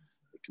 and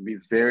it can be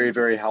very,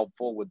 very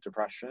helpful with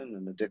depression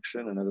and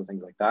addiction and other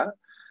things like that.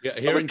 Yeah,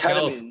 here in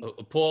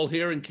Paul,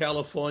 here in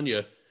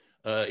California,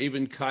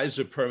 even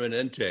Kaiser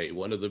Permanente,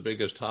 one of the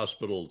biggest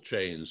hospital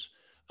chains,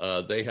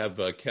 they have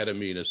a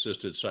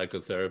ketamine-assisted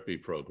psychotherapy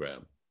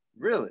program.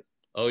 Really?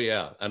 Oh,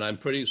 yeah. And I'm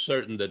pretty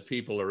certain that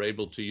people are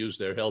able to use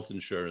their health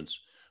insurance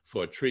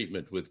for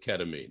treatment with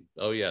ketamine.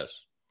 Oh, yes.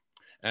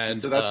 And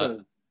so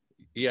that's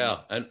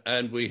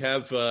and we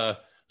have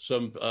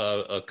some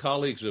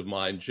colleagues of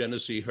mine,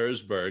 Genesee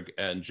Herzberg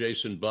and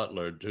Jason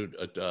Butler, two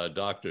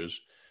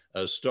doctors,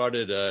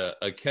 started a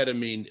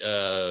ketamine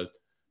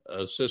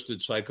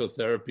assisted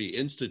psychotherapy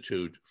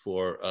institute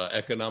for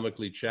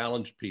economically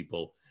challenged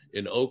people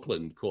in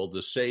Oakland called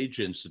the SAGE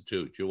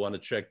Institute. You want to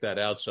check that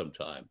out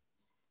sometime.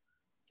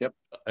 Yep.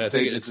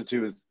 SAGE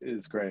Institute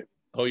is great.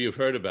 Oh, you've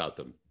heard about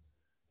them?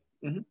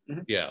 Mm-hmm.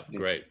 Yeah,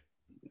 great.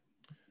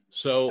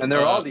 So, and there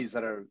are all these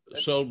that are.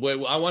 So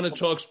I want to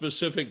talk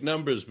specific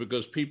numbers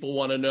because people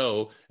want to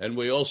know, and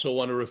we also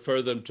want to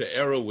refer them to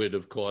Erowid,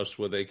 of course,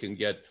 where they can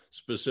get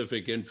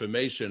specific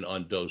information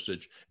on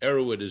dosage.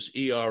 Erowid is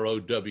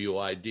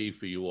EROWID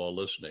for you all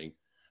listening.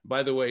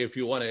 By the way, if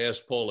you want to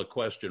ask Paul a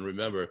question,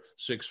 remember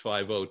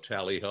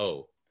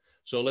 650-TALLY-HO.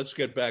 So let's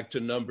get back to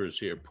numbers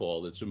here,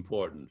 Paul. It's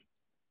important.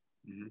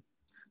 Mm-hmm.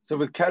 So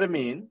with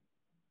ketamine,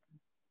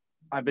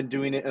 I've been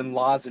doing it in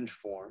lozenge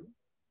form,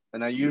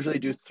 and I usually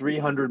do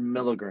 300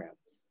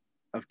 milligrams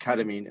of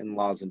ketamine in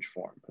lozenge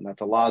form. And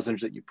that's a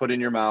lozenge that you put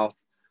in your mouth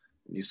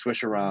and you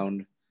swish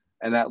around,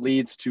 and that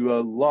leads to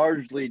a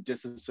largely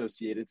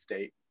disassociated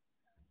state.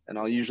 And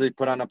I'll usually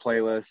put on a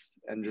playlist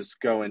and just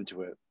go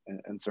into it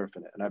and surf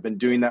in it. And I've been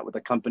doing that with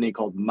a company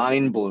called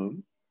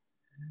Mindbloom,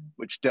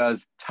 which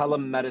does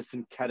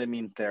telemedicine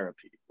ketamine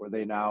therapy, where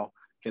they now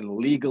can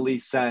legally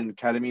send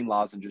ketamine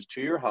lozenges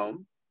to your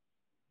home,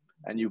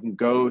 and you can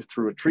go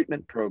through a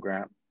treatment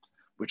program,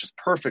 which is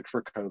perfect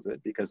for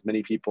COVID because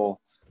many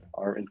people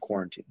are in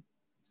quarantine,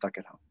 stuck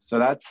at home.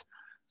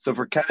 So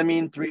for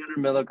ketamine, 300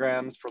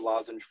 milligrams for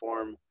lozenge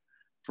form.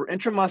 For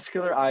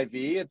intramuscular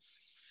IV,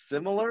 it's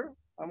similar,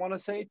 I want to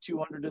say,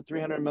 200 to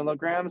 300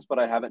 milligrams, but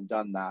I haven't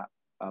done that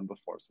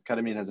before. So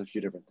ketamine has a few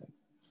different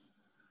things.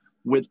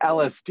 With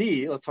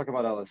LSD, let's talk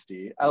about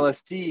LSD.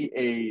 LSD,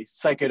 a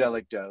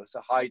psychedelic dose,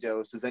 a high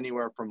dose, is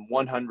anywhere from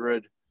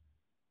 100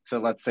 to,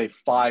 let's say,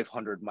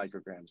 500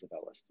 micrograms of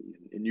LSD.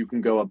 And you can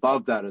go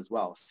above that as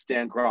well.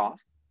 Stan Grof,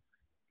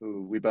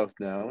 who we both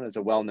know is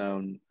a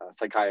well-known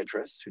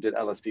psychiatrist who did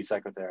LSD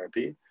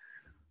psychotherapy,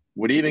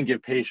 would even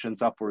give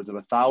patients upwards of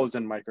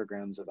 1,000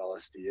 micrograms of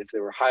LSD if they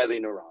were highly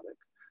neurotic.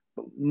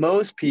 But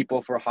most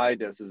people for high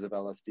doses of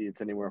LSD,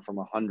 it's anywhere from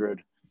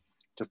 100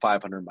 to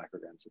 500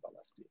 micrograms of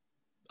LSD.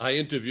 I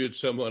interviewed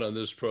someone on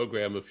this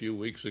program a few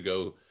weeks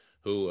ago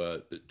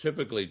who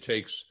typically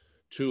takes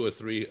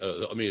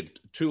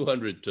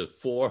 200 to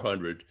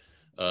 400.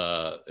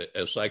 A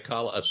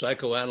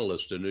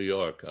psychoanalyst in New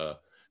York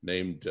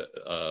named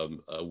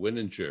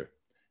Winninger,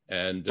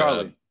 and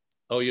Charlie.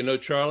 You know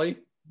Charlie?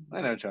 I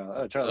know Charlie.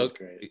 Oh, Charlie's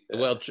great.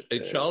 Well,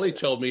 Charlie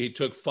told me he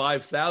took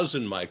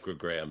 5,000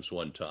 micrograms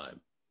one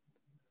time.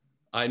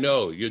 I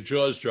know your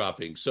jaw's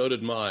dropping. So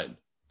did mine.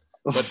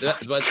 But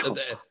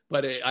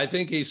I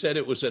think he said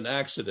it was an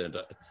accident.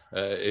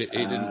 He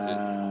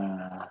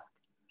didn't.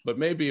 But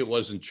maybe it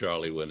wasn't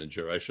Charlie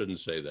Winninger. I shouldn't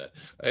say that.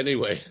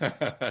 Anyway,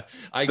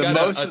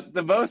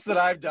 the most that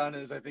I've done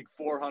is I think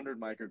 400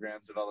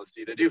 micrograms of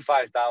LSD. To do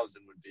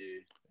 5,000 would be.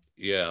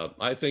 Yeah,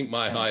 I think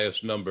my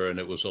highest number, and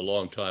it was a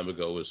long time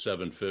ago, was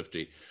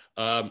 750.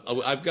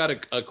 I've got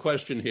a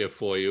question here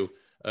for you.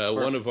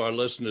 One of our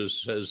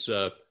listeners says,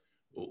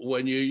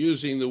 when you're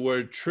using the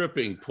word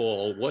tripping,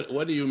 Paul,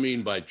 what do you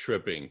mean by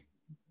tripping?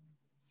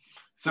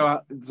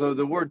 So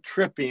the word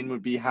tripping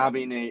would be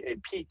having a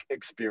peak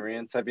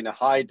experience, having a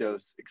high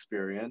dose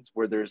experience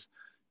where there's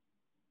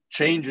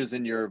changes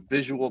in your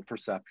visual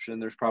perception.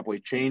 There's probably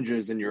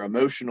changes in your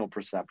emotional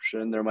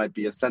perception. There might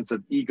be a sense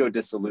of ego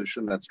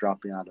dissolution that's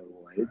dropping out of the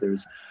way.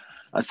 There's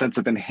a sense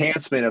of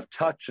enhancement of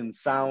touch and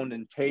sound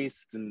and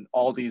taste and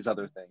all these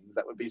other things.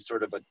 That would be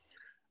sort of a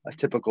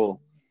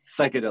typical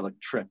psychedelic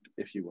trip,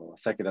 if you will, a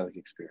psychedelic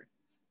experience.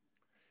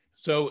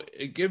 So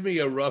give me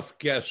a rough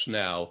guess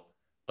now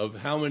of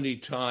how many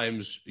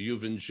times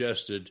you've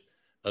ingested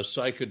a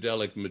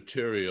psychedelic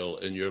material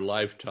in your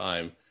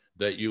lifetime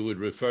that you would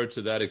refer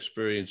to that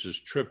experience as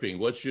tripping.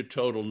 What's your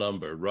total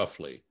number,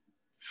 roughly?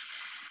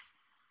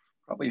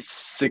 Probably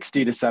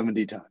 60 to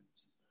 70 times.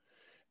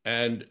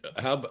 And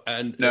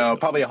no,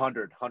 probably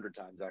 100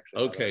 times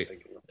actually. Okay,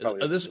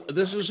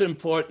 this is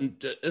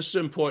important. This is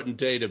important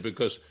data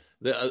because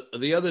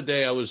the other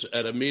day I was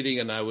at a meeting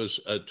and I was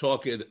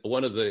talking.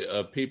 One of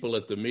the people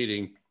at the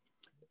meeting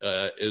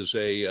is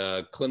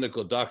a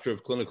clinical doctor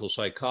of clinical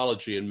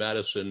psychology in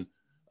Madison,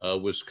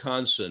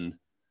 Wisconsin,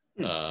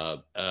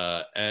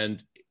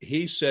 And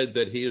he said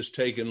that he has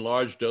taken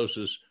large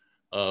doses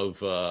of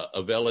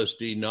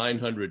LSD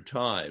 900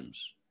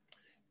 times.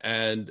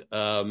 And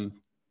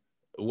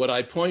what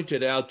I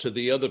pointed out to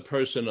the other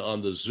person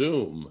on the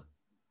Zoom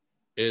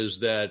is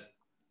that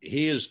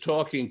he is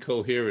talking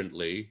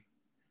coherently.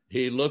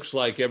 He looks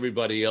like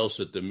everybody else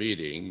at the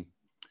meeting.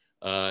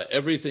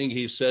 Everything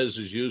he says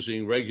is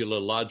using regular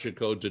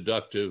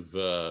logico-deductive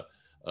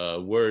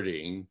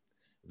wording.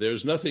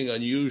 There's nothing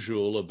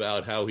unusual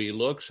about how he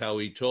looks, how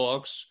he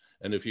talks,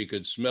 and if you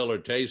could smell or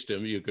taste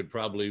him, you could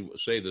probably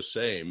say the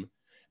same.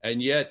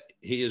 And yet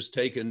he has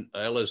taken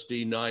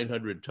LSD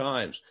 900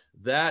 times.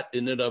 That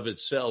in and of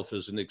itself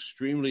is an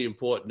extremely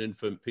important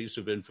piece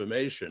of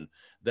information.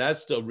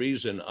 That's the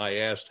reason I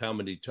asked how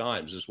many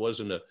times. This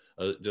wasn't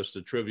just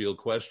a trivial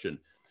question.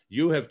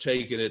 You have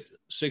taken it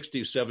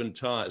 60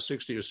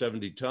 or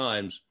 70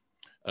 times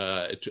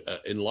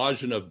in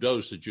large enough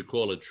dose that you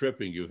call it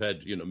tripping. You've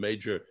had,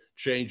 major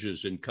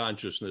changes in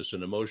consciousness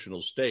and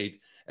emotional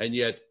state. And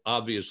yet,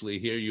 obviously,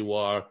 here you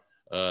are,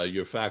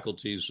 your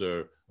faculties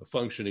are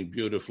functioning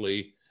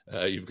beautifully.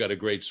 You've got a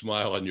great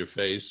smile on your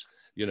face,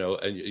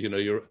 and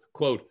you're,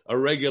 quote, a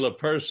regular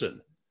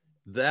person.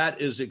 That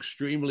is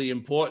extremely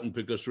important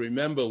because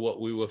remember what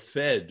we were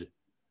fed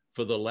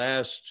for the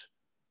last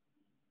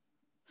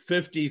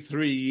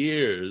 53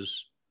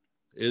 years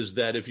is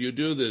that if you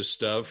do this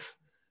stuff,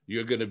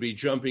 you're going to be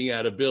jumping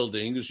out of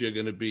buildings, you're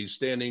going to be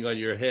standing on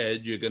your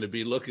head, you're going to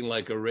be looking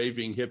like a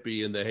raving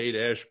hippie in the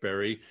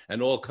Haight-Ashbury,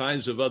 and all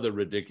kinds of other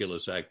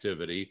ridiculous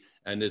activity.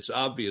 And it's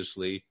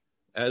obviously,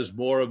 as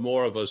more and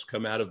more of us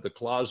come out of the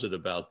closet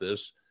about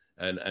this,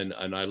 and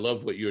I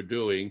love what you're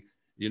doing,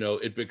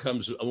 it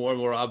becomes more and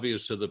more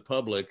obvious to the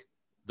public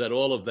that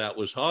all of that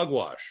was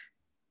hogwash.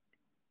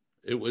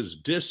 It was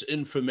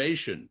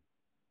disinformation,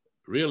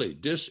 really,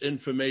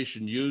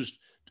 disinformation used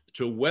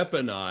to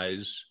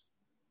weaponize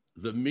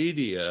the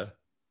media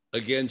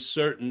against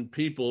certain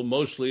people,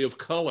 mostly of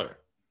color.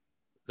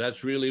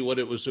 That's really what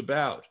it was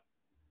about,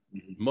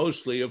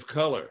 mostly of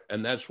color.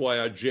 And that's why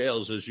our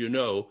jails, as you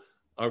know,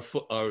 are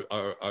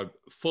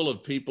full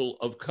of people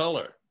of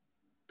color,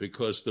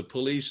 because the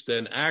police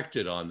then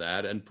acted on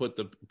that and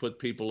put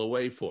people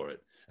away for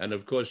it. And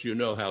of course, you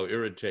know how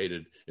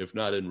irritated, if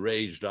not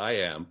enraged, I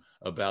am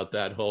about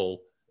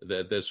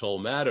this whole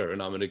matter.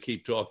 And I'm going to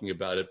keep talking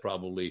about it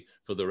probably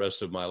for the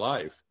rest of my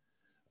life.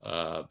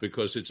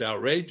 Because it's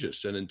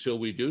outrageous. And until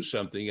we do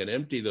something and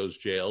empty those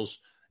jails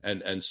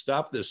and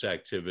stop this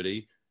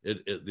activity,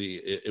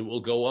 it will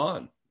go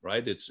on,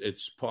 right?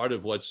 It's part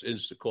of what's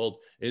called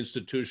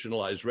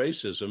institutionalized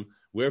racism.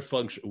 We're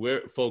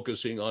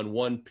focusing on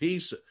one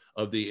piece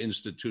of the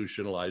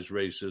institutionalized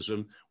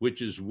racism,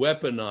 which is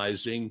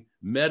weaponizing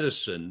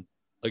medicine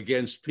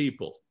against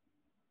people,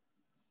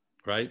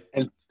 right?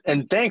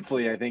 And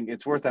thankfully, I think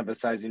it's worth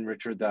emphasizing,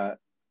 Richard, that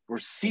we're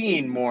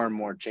seeing more and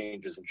more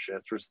changes and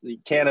shifts. We're seeing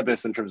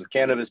cannabis, in terms of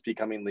cannabis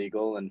becoming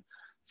legal and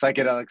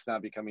psychedelics now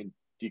becoming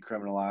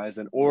decriminalized,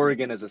 and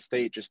Oregon as a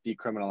state just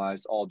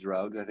decriminalized all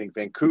drugs. I think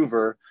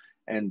Vancouver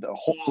and the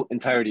whole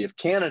entirety of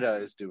Canada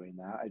is doing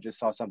that. I just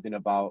saw something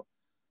about,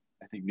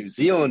 I think New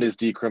Zealand is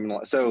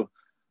decriminalized. So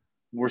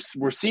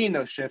we're seeing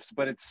those shifts,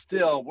 but it's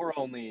still, we're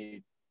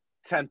only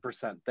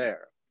 10%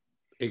 there.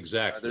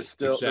 Exactly. There's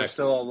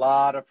still a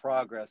lot of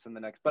progress in the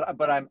next,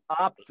 but I'm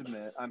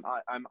optimist.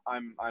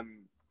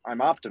 I'm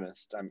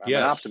optimist. I'm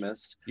Yes. an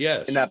optimist.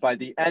 Yes. In that by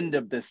the end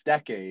of this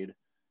decade,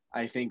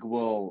 I think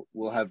we'll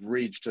have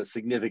reached a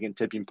significant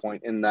tipping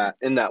point in that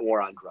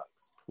war on drugs.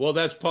 Well,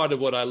 that's part of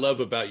what I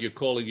love about you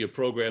calling your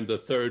program the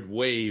third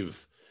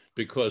wave,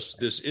 because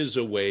this is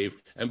a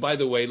wave. And by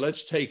the way,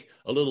 let's take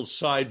a little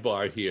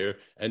sidebar here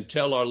and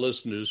tell our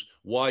listeners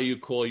why you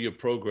call your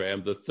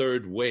program the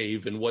third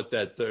wave and what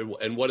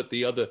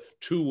the other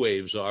two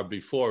waves are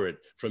before it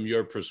from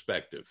your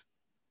perspective.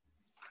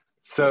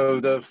 So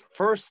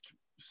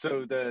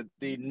the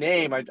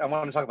name, I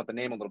want to talk about the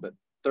name a little bit.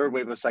 Third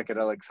wave of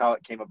psychedelics, how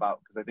it came about,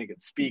 because I think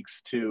it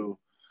speaks to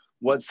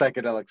what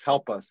psychedelics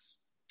help us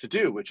to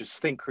do, which is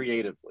think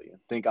creatively and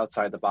think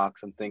outside the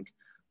box and think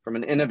from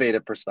an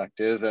innovative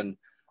perspective. And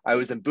I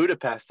was in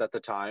Budapest at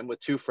the time with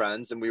two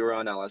friends, and we were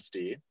on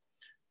LSD,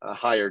 a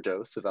higher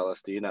dose of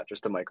LSD, not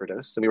just a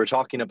microdose. And we were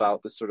talking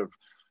about this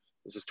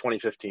is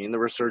 2015, the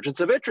resurgence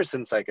of interest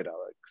in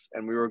psychedelics.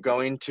 And we were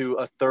going to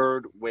a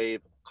third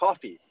wave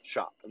coffee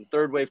shop. And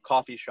third wave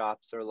coffee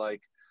shops are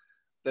like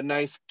the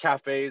nice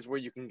cafes where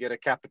you can get a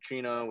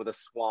cappuccino with a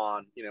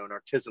swan, an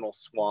artisanal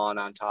swan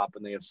on top,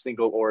 and they have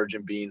single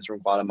origin beans from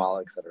Guatemala,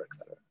 et cetera, et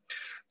cetera.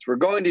 So we're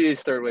going to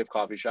these third wave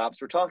coffee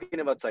shops. We're talking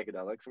about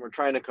psychedelics, and we're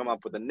trying to come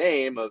up with a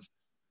name of,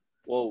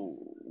 well,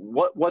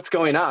 what's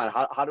going on?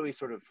 How do we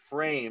sort of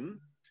frame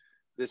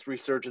this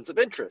resurgence of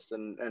interest?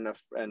 And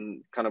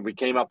kind of we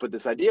came up with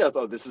this idea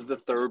of, this is the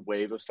third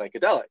wave of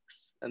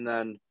psychedelics. And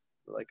then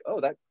we're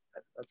like,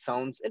 that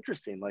sounds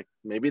interesting. Like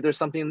maybe there's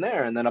something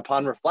there. And then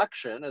upon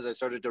reflection, as I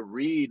started to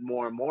read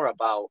more and more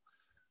about,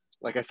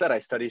 like I said, I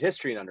studied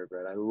history in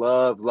undergrad. I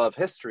love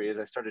history. As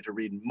I started to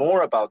read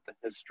more about the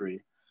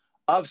history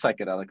of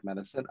psychedelic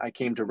medicine, I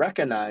came to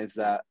recognize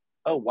that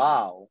oh,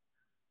 wow,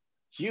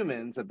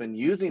 humans have been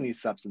using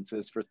these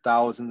substances for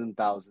thousands and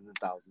thousands and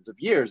thousands of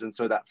years. And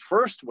so that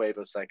first wave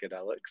of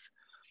psychedelics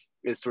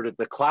is sort of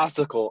the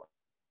classical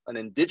an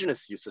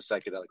indigenous use of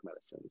psychedelic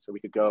medicine. So we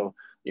could go,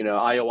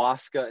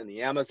 ayahuasca in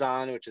the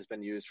Amazon, which has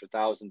been used for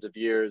thousands of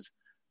years.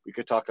 We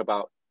could talk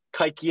about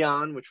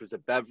kykeon, which was a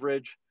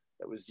beverage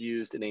that was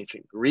used in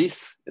ancient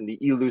Greece in the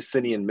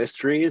Eleusinian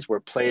Mysteries, where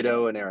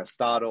Plato and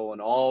Aristotle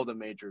and all the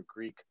major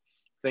Greek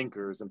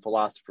thinkers and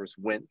philosophers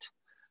went.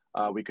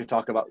 We could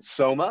talk about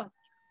soma,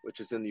 which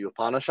is in the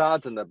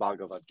Upanishads and the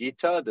Bhagavad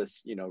Gita,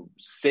 this,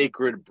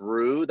 sacred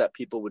brew that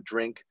people would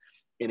drink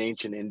in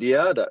ancient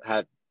India that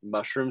had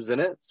mushrooms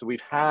in it. So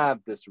we've had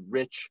this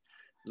rich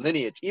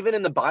lineage, even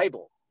in the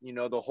Bible,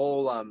 the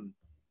whole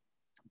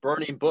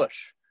burning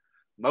bush,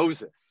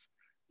 Moses,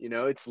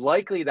 it's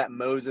likely that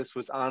Moses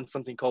was on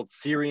something called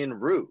Syrian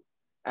rue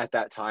at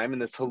that time.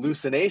 And this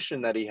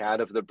hallucination that he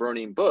had of the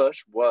burning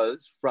bush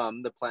was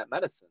from the plant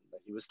medicine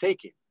that he was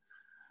taking.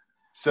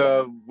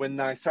 So when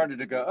I started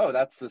to go, oh,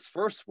 that's this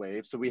first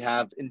wave. So we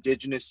have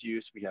indigenous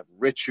use, we have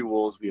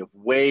rituals, we have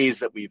ways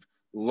that we've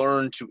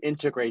learned to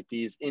integrate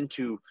these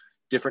into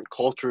different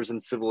cultures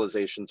and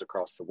civilizations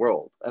across the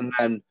world. And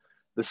then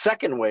the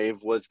second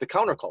wave was the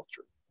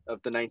counterculture of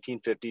the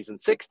 1950s and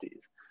 60s,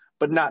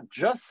 but not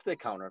just the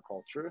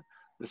counterculture.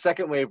 The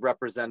second wave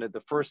represented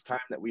the first time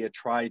that we had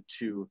tried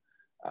to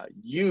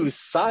use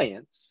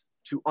science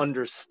to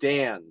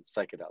understand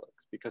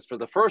psychedelics, because for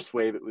the first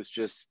wave, it was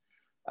just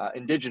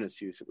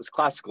indigenous use. It was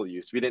classical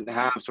use. We didn't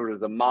have sort of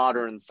the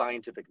modern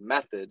scientific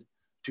method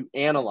to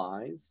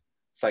analyze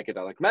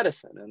psychedelic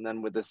medicine. And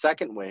then with the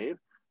second wave,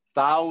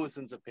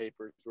 thousands of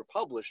papers were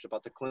published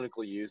about the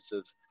clinical use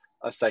of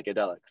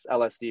psychedelics,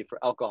 LSD for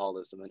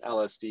alcoholism and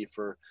LSD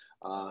for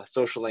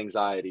social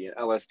anxiety and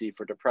LSD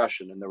for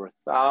depression. And there were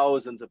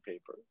thousands of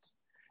papers.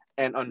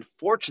 And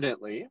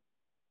unfortunately,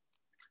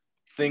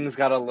 things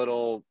got a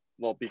little,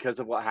 because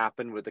of what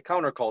happened with the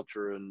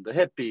counterculture and the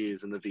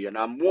hippies and the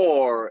Vietnam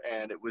War.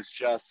 And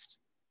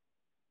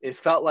it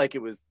felt like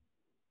it was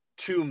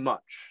too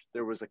much.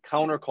 There was a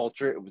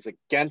counterculture. It was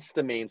against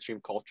the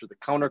mainstream culture. The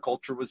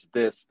counterculture was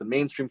this, the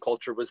mainstream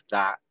culture was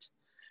that.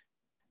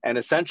 And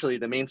essentially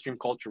the mainstream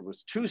culture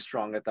was too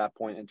strong at that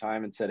point in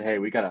time and said, hey,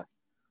 we gotta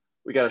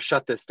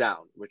shut this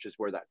down, which is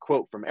where that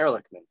quote from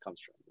Ehrlichman comes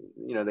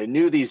from. They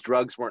knew these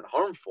drugs weren't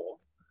harmful,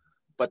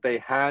 but they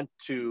had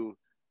to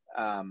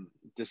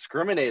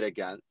discriminate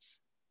against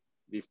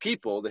these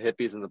people, the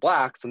hippies and the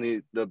blacks.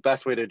 And the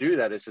best way to do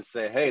that is just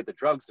say, hey, the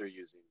drugs they're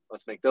using,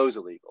 let's make those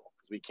illegal.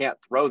 Because we can't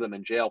throw them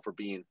in jail for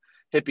being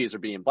hippies or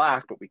being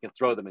black, but we can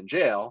throw them in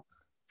jail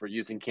for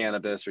using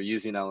cannabis or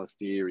using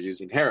LSD or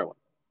using heroin.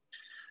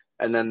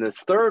 And then this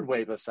third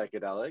wave of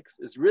psychedelics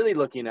is really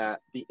looking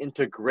at the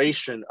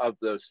integration of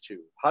those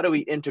two. How do we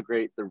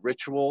integrate the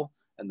ritual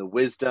and the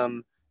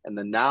wisdom and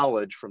the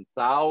knowledge from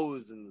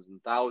thousands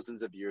and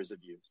thousands of years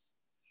of use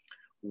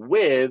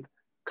with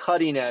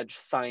cutting edge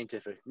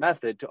scientific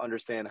method to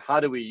understand how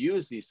do we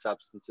use these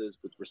substances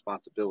with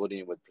responsibility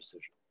and with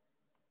precision.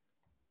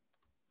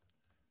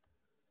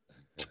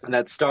 And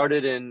that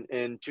started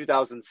in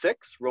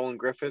 2006. Roland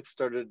Griffiths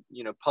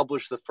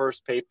published the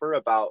first paper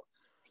about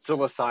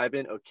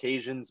psilocybin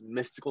occasions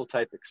mystical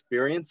type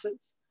experiences.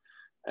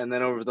 And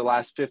then over the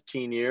last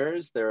 15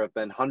 years, there have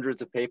been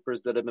hundreds of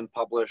papers that have been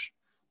published.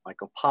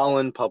 Michael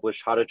Pollan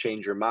published How to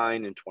Change Your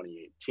Mind in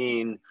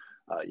 2018.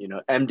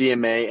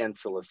 MDMA and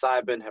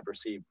psilocybin have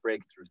received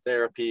breakthrough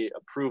therapy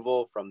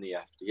approval from the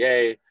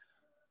FDA.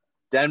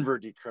 Denver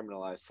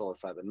decriminalized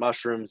psilocybin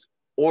mushrooms.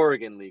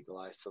 Oregon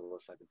legalized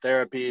psilocybin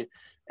therapy.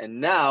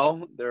 And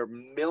now there are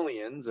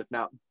millions, if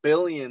not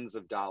billions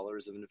of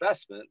dollars of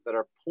investment that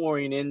are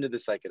pouring into the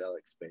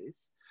psychedelic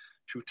space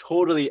to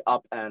totally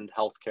upend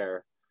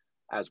healthcare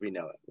as we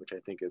know it, which I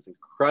think is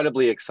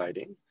incredibly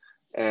exciting.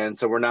 And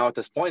so we're now at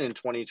this point in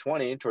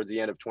 2020, towards the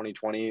end of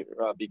 2020,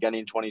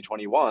 beginning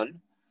 2021,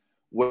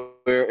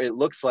 where it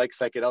looks like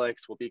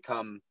psychedelics will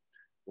become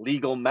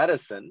legal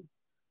medicine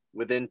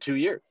within 2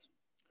 years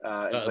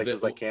in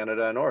places like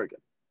Canada and Oregon.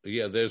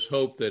 Yeah, there's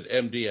hope that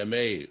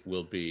MDMA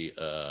will be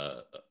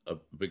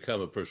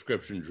become a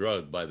prescription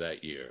drug by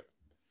that year.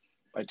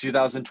 By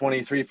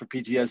 2023 for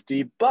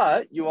PTSD,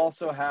 but you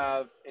also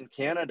have in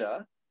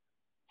Canada,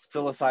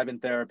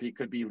 psilocybin therapy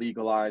could be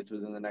legalized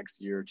within the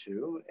next year or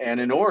two. And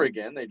in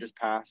Oregon, they just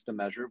passed a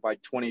measure by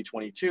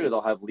 2022,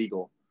 they'll have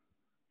legal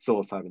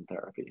psilocybin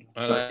therapy.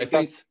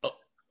 So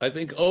I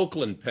think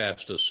Oakland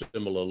passed a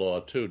similar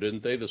law too,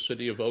 didn't they? The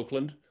city of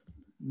Oakland?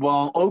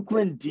 Well,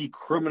 Oakland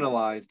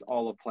decriminalized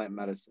all of plant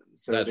medicine.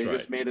 So That's they right.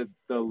 just made it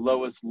the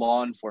lowest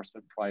law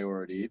enforcement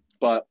priority.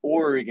 But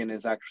Oregon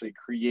is actually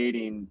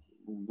creating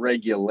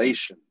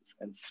regulations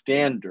and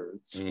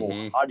standards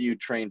for how do you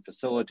train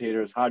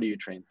facilitators, how do you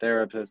train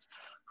therapists,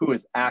 who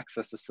has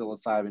access to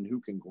psilocybin, who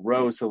can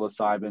grow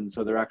psilocybin.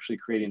 So they're actually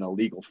creating a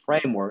legal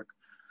framework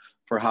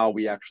for how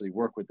we actually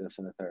work with this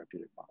in a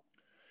therapeutic model.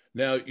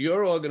 Now,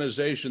 your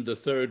organization, The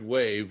Third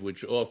Wave,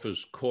 which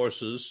offers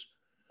courses,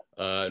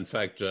 in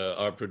fact,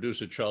 our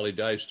producer, Charlie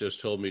Dice,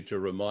 just told me to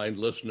remind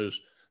listeners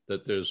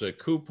that there's a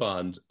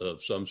coupon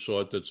of some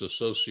sort that's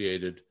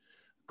associated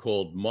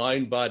called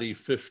MindBody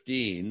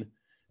 15.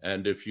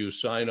 And if you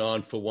sign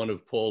on for one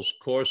of Paul's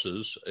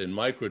courses in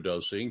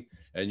microdosing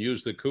and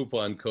use the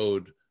coupon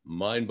code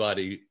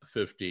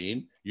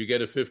MindBody15, you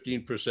get a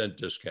 15%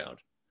 discount.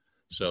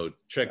 So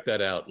check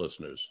that out,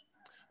 listeners.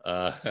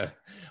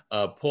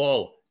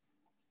 Paul,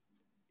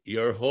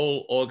 your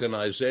whole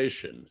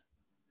organization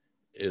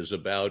is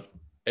about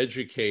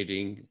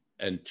educating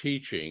and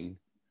teaching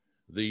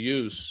the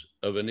use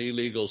of an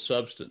illegal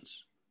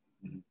substance.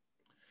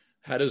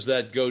 How does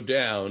that go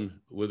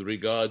down with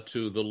regard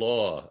to the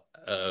law?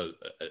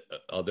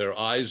 Are there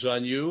eyes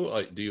on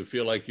you? Do you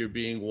feel like you're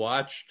being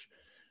watched?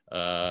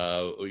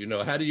 How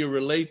do you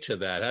relate to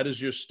that? How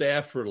does your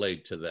staff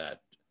relate to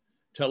that?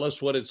 Tell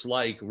us what it's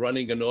like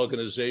running an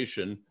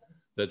organization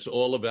that's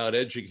all about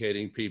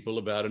educating people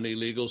about an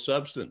illegal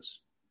substance.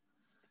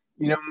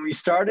 When we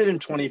started in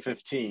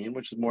 2015,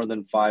 which is more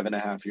than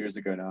 5.5 years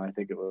ago now, I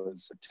think it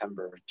was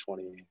September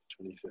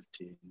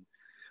 2015,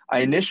 I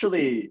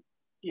initially,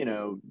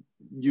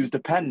 used a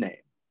pen name.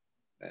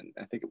 And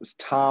I think it was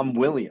Tom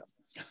Williams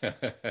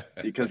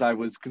because I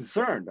was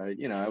concerned.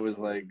 I was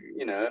like,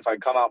 if I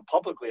come out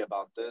publicly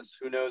about this,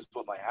 who knows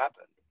what might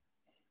happen.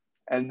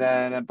 And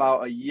then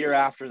about a year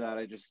after that,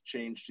 I just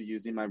changed to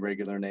using my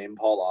regular name,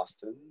 Paul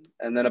Austin.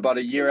 And then about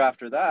a year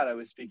after that, I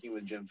was speaking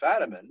with Jim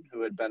Fadiman,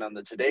 who had been on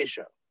the Today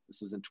Show.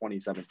 This was in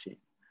 2017.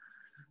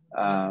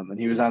 And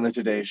he was on the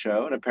Today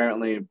Show. And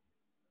apparently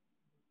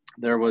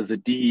there was a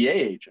DEA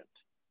agent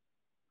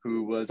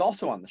who was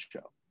also on the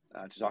show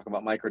to talk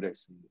about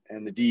microdosing.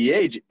 And the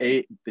DEA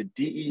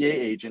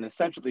agent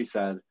essentially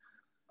said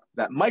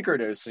that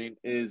microdosing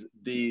is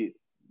the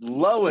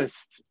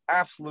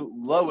absolute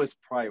lowest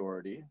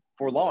priority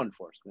for law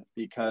enforcement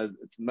because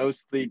it's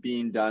mostly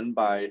being done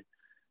by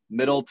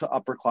middle to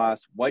upper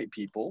class white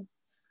people.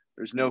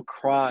 There's no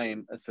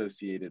crime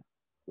associated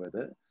with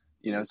it,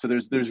 so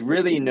there's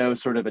really no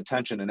sort of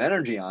attention and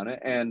energy on it.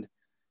 And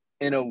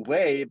in a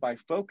way, by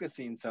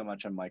focusing so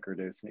much on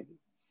microdosing,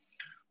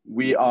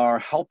 we are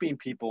helping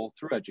people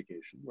through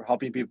education. We're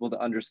helping people to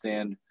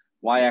understand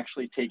why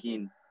actually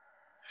taking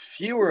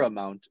fewer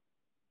amount,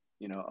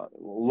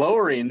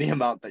 lowering the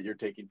amount that you're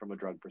taking from a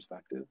drug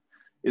perspective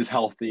is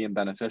healthy and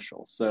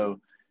beneficial. So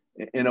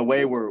in a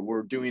way,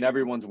 we're doing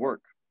everyone's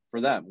work for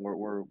them.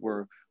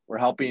 We're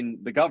helping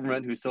the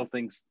government who still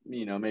thinks,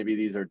 maybe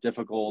these are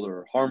difficult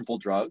or harmful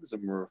drugs.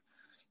 And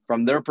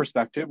from their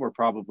perspective, we're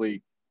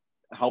probably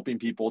helping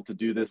people to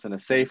do this in a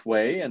safe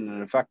way and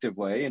an effective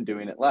way and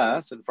doing it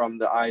less. And from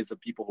the eyes of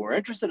people who are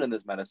interested in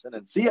this medicine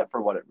and see it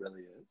for what it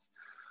really is,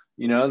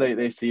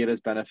 they see it as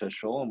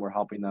beneficial, and we're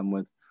helping them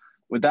with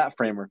that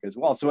framework as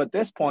well. So at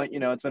this point,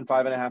 it's been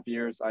 5.5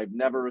 years. I've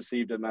never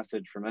received a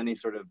message from any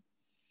sort of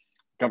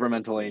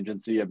governmental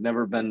agency. I've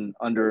never been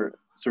under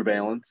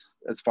surveillance,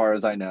 as far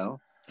as I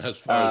know. As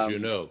far as you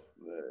know.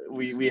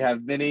 We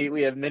have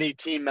many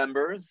team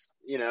members,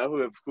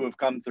 who have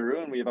come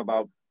through, and we have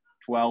about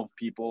 12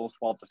 to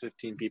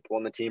 15 people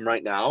on the team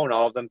right now, and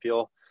all of them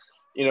feel,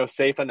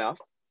 safe enough.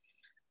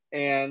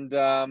 And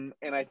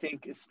I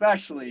think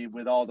especially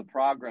with all the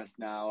progress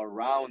now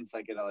around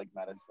psychedelic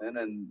medicine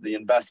and the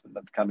investment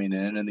that's coming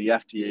in and the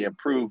FDA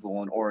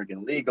approval in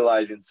Oregon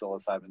legalizing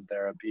psilocybin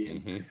therapy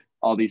and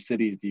all these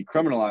cities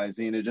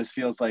decriminalizing, it just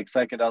feels like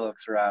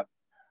psychedelics are at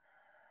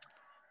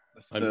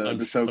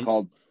the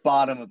so-called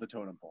bottom of the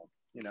totem pole.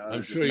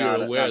 I'm sure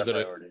you're aware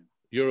that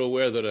you're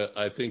aware that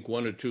I think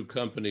one or two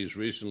companies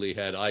recently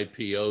had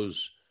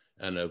IPOs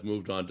and have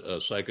moved on.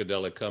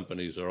 Psychedelic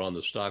companies are on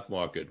the stock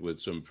market with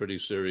some pretty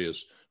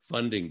serious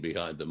funding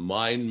behind them.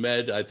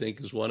 MindMed, I think,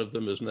 is one of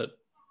them, isn't it?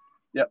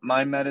 Yep,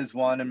 MindMed is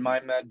one, and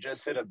MindMed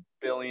just hit $1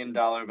 billion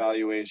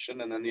valuation,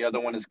 and then the other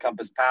one is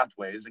Compass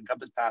Pathways, and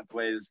Compass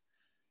Pathways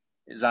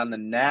is on the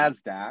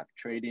NASDAQ,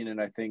 trading at,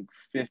 I think,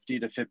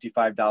 $50 to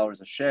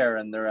 $55 a share,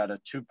 and they're at a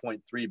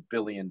 $2.3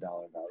 billion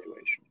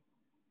valuation.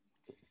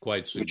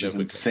 Quite significant.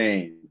 Which is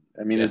insane.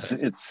 I mean,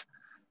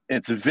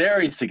 it's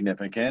very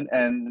significant.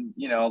 And,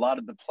 a lot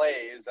of the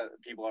plays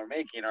that people are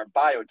making are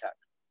biotech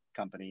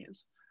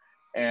companies.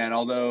 And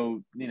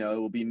although, it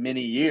will be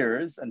many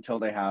years until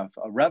they have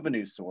a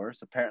revenue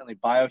source, apparently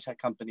biotech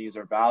companies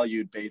are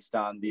valued based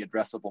on the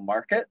addressable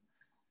market.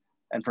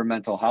 And for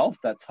mental health,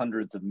 that's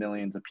hundreds of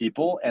millions of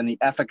people, and the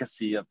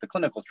efficacy of the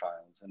clinical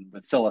trials. And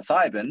with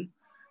psilocybin,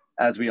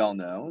 as we all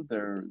know,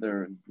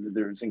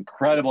 there's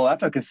incredible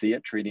efficacy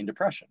at treating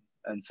depression.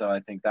 And so I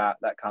think that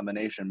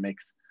combination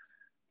makes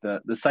the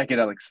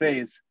psychedelic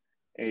space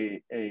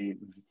a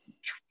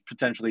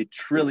potentially $1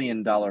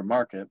 trillion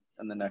market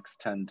in the next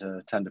 10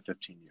 to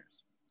 15 years.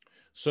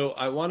 So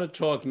I want to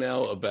talk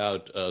now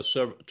about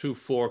two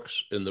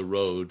forks in the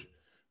road.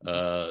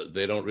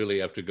 They don't really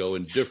have to go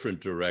in different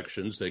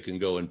directions. They can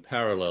go in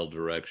parallel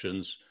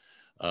directions.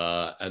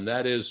 And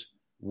that is,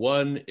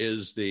 one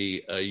is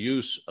the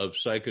use of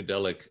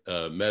psychedelic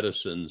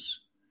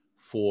medicines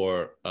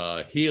for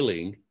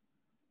healing.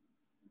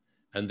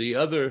 And the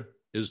other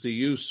is the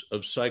use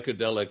of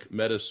psychedelic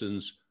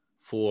medicines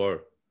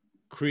for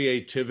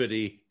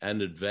creativity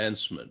and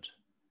advancement.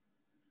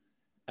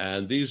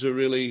 And these are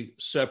really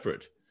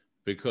separate,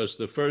 because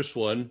the first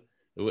one,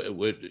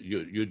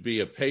 you'd be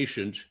a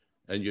patient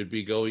and you'd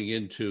be going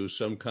into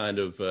some kind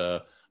of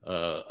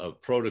a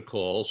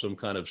protocol, some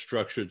kind of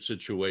structured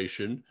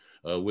situation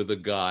with a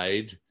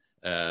guide,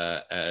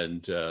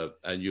 and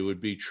you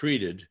would be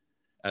treated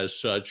as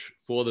such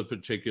for the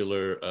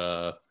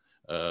particular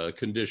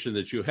condition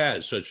that you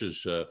had, such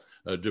as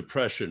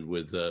depression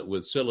with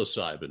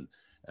psilocybin,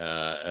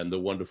 and the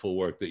wonderful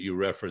work that you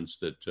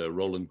referenced that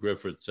Roland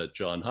Griffiths at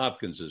Johns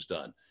Hopkins has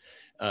done.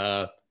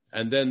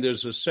 And then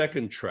there's a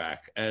second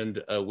track,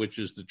 and which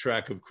is the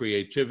track of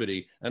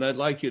creativity. And I'd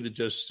like you to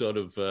just sort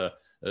of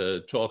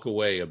talk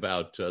away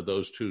about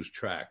those two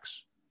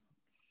tracks.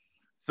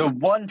 So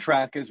one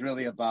track is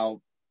really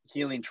about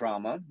healing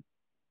trauma.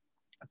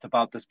 It's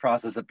about this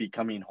process of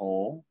becoming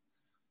whole,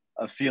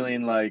 of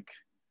feeling like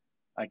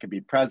I can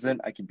be present,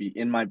 I can be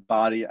in my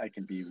body, I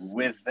can be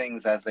with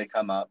things as they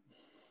come up.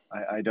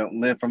 I don't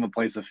live from a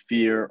place of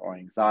fear or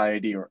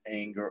anxiety or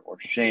anger or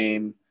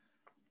shame.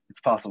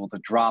 It's possible to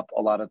drop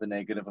a lot of the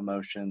negative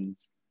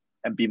emotions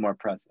and be more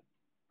present,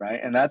 right?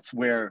 And that's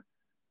where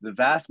the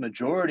vast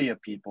majority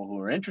of people who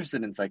are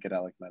interested in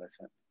psychedelic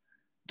medicine,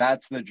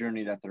 that's the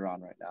journey that they're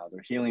on right now.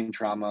 They're healing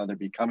trauma. They're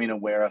becoming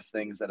aware of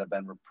things that have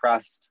been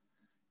repressed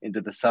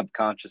into the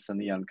subconscious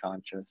and the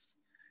unconscious,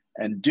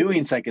 and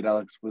doing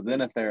psychedelics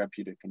within a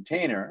therapeutic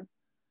container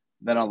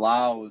that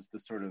allows the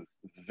sort of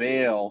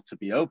veil to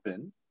be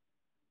open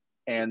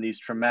and these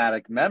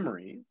traumatic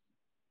memories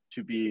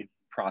to be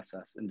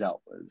processed and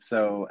dealt with.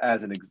 So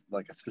as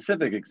like a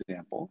specific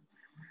example,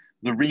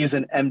 the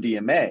reason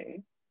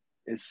MDMA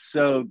is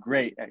so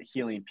great at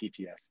healing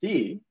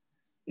PTSD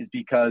is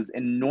because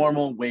in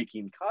normal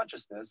waking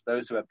consciousness,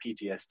 those who have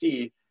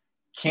PTSD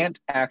can't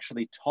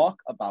actually talk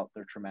about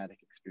their traumatic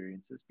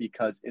experiences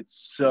because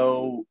it's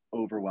so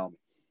overwhelming.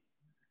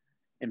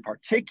 In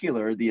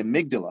particular, the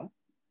amygdala,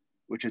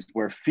 which is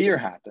where fear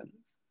happens,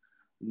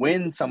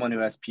 when someone who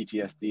has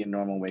PTSD in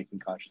normal waking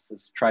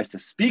consciousness tries to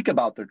speak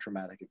about their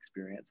traumatic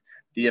experience,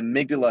 the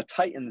amygdala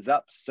tightens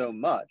up so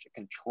much,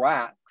 it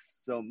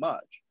contracts so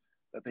much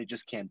that they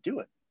just can't do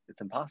it.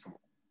 It's impossible.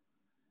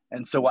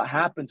 And so what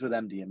happens with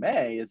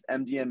MDMA is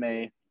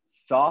MDMA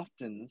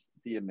softens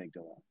the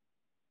amygdala,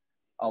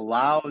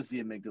 allows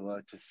the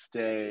amygdala to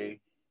stay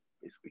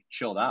basically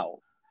chilled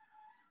out.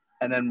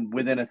 And then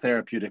within a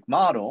therapeutic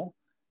model,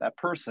 that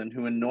person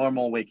who in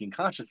normal waking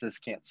consciousness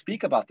can't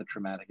speak about the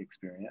traumatic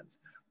experience,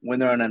 when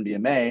they're on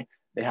MDMA,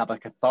 they have a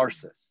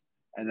catharsis.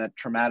 And that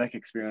traumatic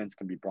experience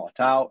can be brought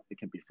out, it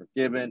can be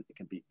forgiven, it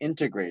can be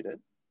integrated.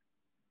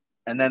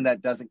 And then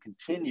that doesn't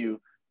continue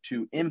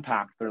to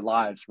impact their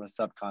lives from a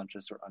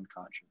subconscious or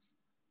unconscious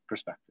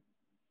perspective.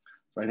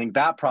 So I think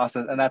that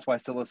process, and that's why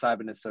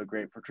psilocybin is so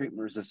great for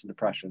treatment-resistant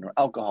depression or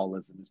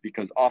alcoholism, is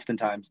because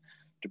oftentimes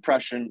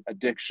depression,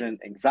 addiction,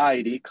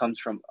 anxiety comes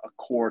from a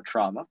core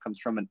trauma, comes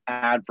from an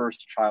adverse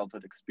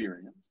childhood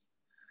experience.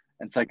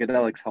 And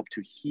psychedelics help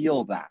to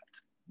heal that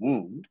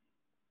wound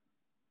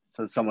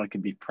so someone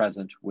can be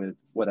present with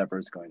whatever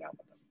is going on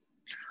with them.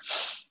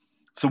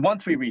 So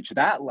once we reach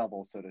that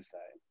level, so to say,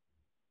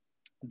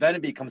 then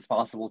it becomes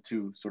possible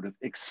to sort of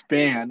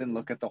expand and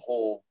look at the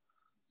whole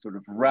sort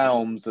of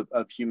realms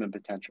of human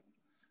potential.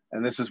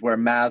 And this is where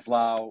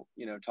Maslow,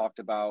 talked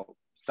about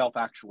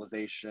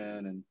self-actualization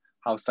and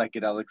how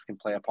psychedelics can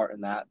play a part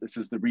in that. This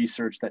is the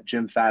research that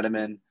Jim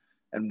Fadiman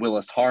and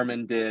Willis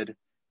Harman did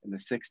in the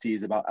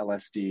 60s about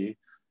LSD.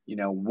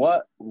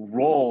 What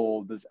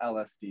role does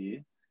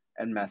LSD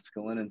and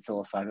mescaline and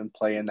psilocybin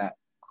play in that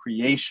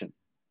creation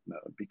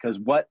mode? Because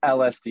what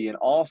LSD and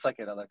all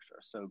psychedelics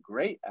are so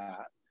great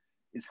at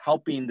is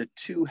helping the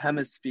two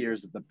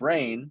hemispheres of the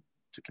brain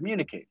to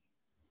communicate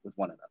with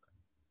one another.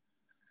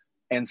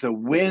 And so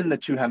when the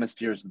two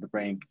hemispheres of the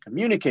brain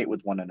communicate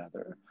with one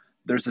another,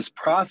 there's this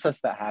process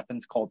that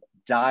happens called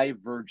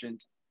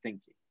divergent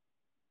thinking.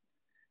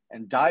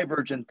 And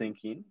divergent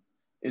thinking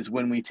is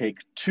when we take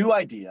two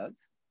ideas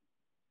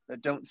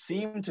that don't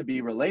seem to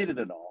be related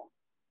at all,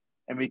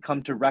 and we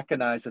come to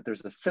recognize that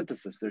there's a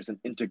synthesis, there's an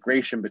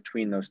integration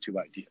between those two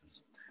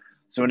ideas.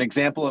 So an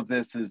example of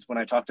this is when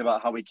I talked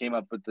about how we came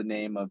up with the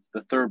name of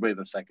the third wave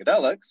of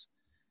psychedelics.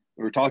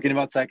 We were talking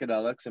about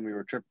psychedelics, and we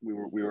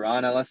were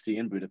on LSD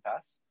in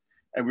Budapest,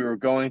 and we were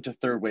going to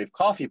third wave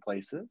coffee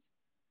places,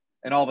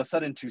 and all of a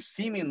sudden, two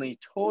seemingly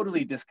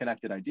totally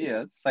disconnected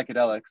ideas,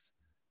 psychedelics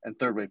and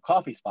third wave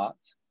coffee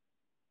spots,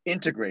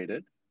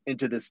 integrated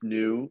into this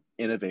new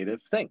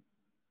innovative thing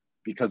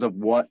because of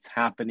what's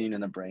happening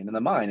in the brain and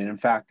the mind. And in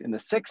fact, in the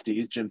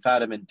 60s, Jim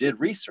Fadiman did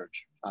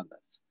research on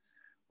this,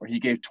 where he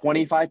gave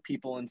 25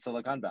 people in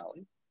Silicon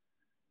Valley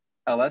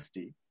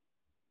LSD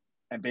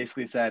and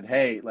basically said,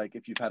 hey, like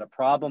if you've had a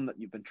problem that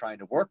you've been trying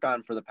to work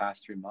on for the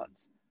past 3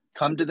 months,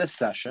 come to this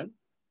session,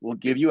 we'll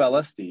give you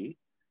LSD.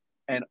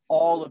 And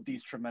all of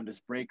these tremendous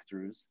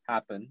breakthroughs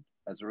happened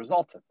as a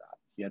result of that.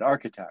 He had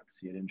architects,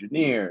 he had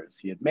engineers,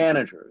 he had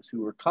managers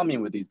who were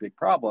coming with these big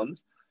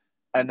problems,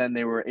 and then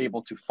they were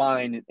able to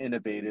find an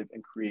innovative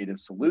and creative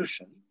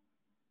solution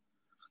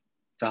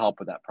to help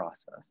with that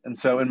process. And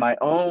so in my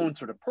own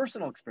sort of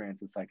personal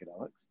experience with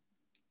psychedelics,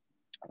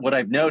 what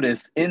I've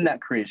noticed in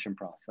that creation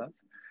process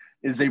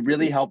is they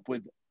really help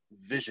with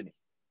visioning.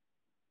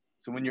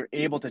 So when you're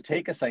able to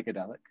take a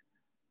psychedelic,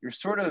 you're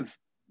sort of,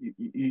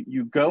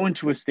 you go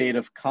into a state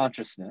of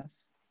consciousness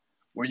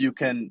where you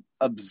can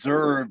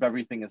observe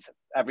everything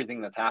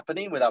that's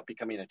happening without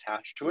becoming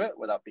attached to it,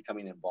 without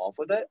becoming involved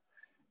with it.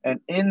 And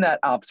in that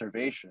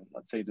observation,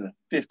 let's say the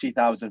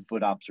 50,000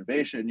 foot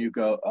observation, you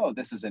go, oh,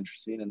 this is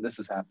interesting, and this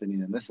is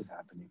happening, and this is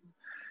happening.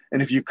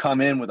 And if you come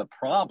in with a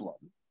problem,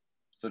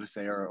 so to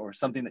say, or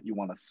something that you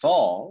want to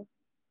solve,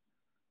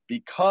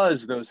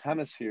 because those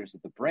hemispheres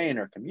of the brain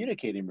are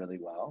communicating really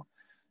well,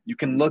 you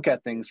can look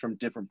at things from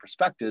different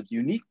perspectives,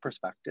 unique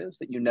perspectives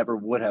that you never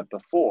would have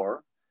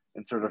before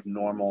in sort of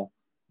normal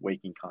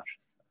waking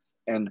consciousness.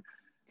 And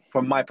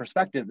from my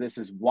perspective, this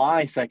is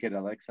why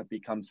psychedelics have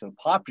become so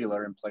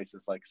popular in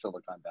places like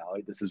Silicon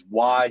Valley. This is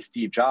why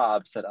Steve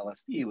Jobs said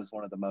LSD was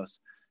one of the most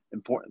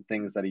important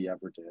things that he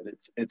ever did.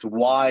 It's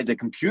why the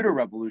computer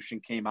revolution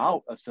came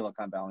out of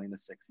Silicon Valley in the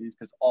 60s,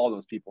 because all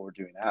those people were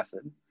doing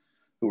acid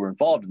who were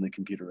involved in the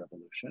computer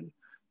revolution,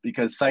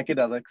 because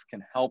psychedelics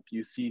can help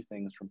you see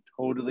things from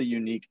totally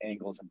unique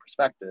angles and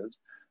perspectives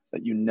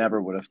that you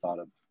never would have thought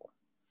of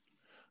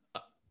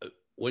before.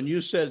 When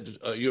you said,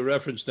 you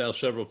referenced now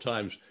several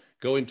times,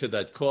 going to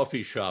that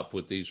coffee shop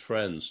with these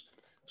friends.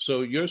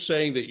 So you're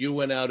saying that you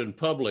went out in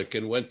public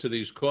and went to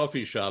these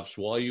coffee shops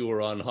while you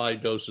were on high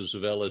doses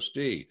of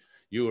LSD.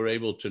 You were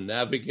able to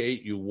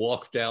navigate, you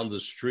walked down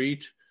the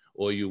street,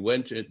 or you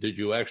went, did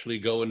you actually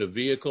go in a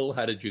vehicle?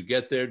 How did you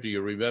get there? Do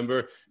you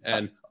remember?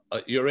 And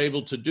you're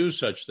able to do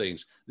such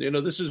things. You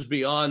know, this is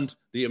beyond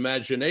the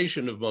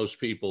imagination of most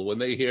people when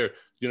they hear,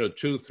 200,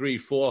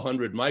 300,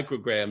 400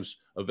 micrograms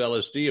of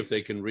LSD, if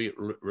they can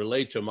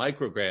relate to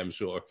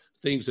micrograms or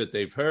things that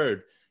they've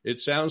heard. It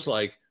sounds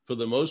like, for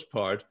the most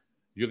part,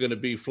 you're going to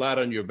be flat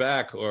on your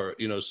back or,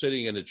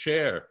 sitting in a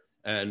chair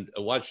and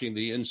watching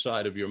the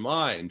inside of your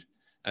mind.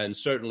 And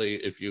certainly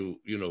if you,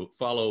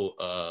 follow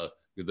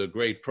the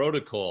great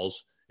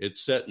protocols,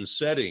 it's set and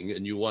setting,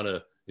 and you want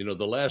to,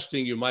 the last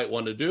thing you might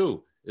want to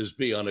do is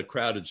be on a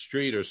crowded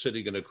street or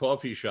sitting in a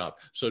coffee shop.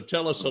 So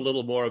tell us a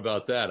little more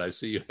about that. I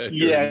see you.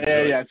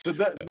 Yeah. So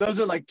those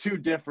are like two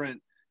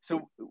different.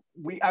 So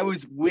I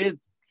was with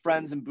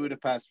friends in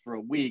Budapest for a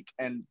week,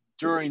 and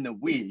during the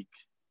week,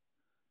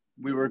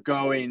 we were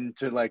going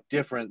to like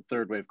different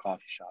third wave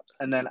coffee shops.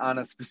 And then on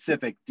a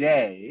specific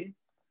day,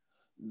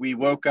 we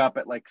woke up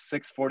at like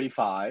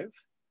 6:45.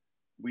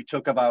 We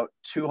took about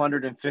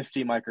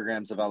 250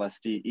 micrograms of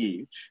LSD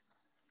each.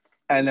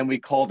 And then we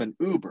called an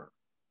Uber.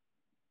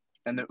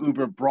 And the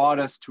Uber brought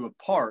us to a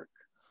park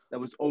that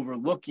was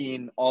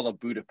overlooking all of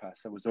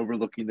Budapest, that was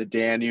overlooking the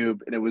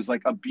Danube. And it was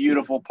like a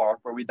beautiful park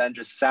where we then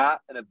just sat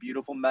in a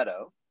beautiful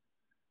meadow,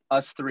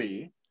 us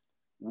three,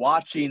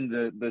 watching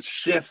the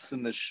shifts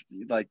and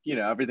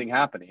everything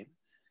happening.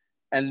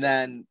 And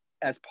then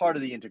as part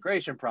of the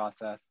integration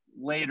process,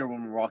 later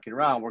when we're walking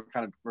around, we're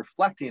kind of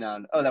reflecting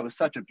on, oh, that was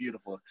such a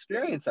beautiful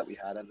experience that we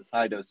had on this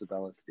high dose of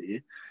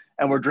LSD.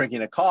 And we're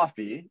drinking a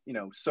coffee,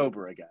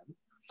 sober again.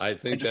 I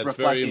think just that's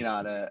reflecting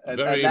on it.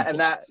 And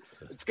that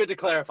it's good to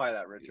clarify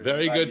that, Richard.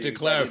 Very good to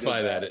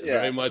clarify that. Yeah,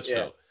 very much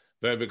so.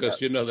 Because,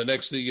 the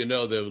next thing you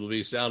know, there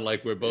will sound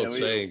like we're both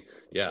saying,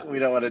 we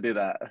don't want to do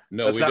that.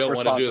 No, we don't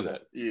want to do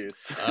that.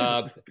 Use.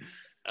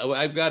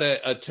 I've got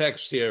a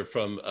text here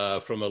from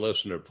a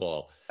listener,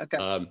 Paul.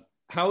 Okay.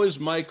 How is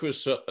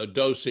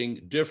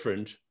microdosing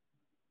different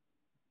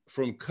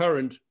from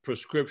current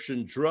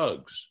prescription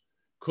drugs?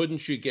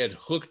 Couldn't you get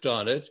hooked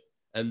on it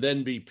and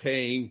then be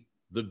paying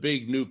the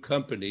big new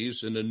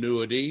companies an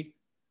annuity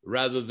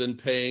rather than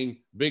paying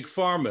big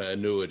pharma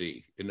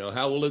annuity?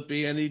 How will it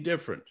be any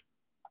different?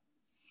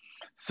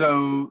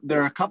 So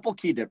there are a couple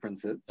key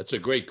differences. That's a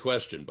great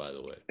question, by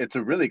the way. It's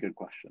a really good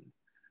question.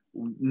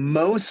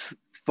 Most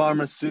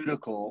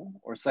pharmaceutical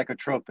or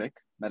psychotropic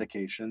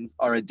medications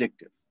are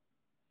addictive.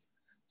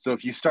 So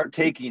if you start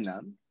taking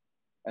them,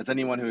 as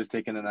anyone who has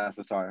taken an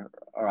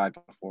SSRI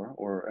before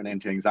or an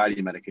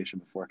anti-anxiety medication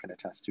before can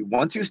attest to,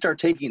 once you start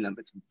taking them,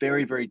 it's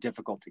very, very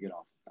difficult to get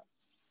off of them.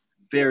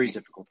 Very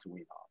difficult to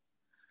wean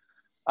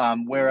off.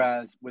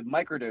 Whereas with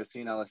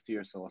microdosing, LSD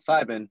or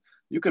psilocybin,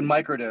 you can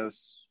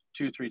microdose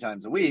 2-3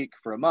 times a week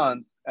for a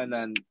month and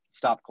then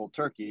stop cold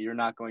turkey. You're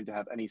not going to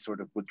have any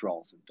sort of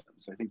withdrawal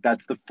symptoms. I think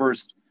that's the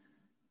first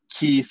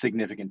key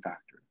significant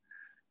factor.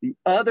 The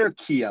other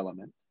key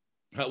element.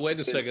 Wait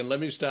a second. Let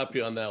me stop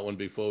you on that one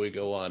before we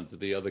go on to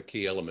the other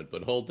key element,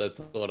 but hold that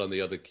thought on the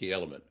other key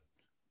element.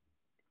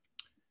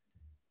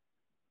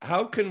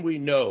 How can we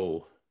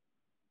know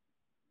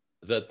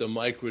that the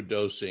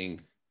microdosing,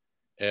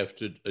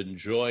 after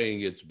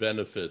enjoying its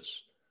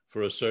benefits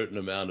for a certain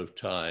amount of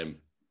time,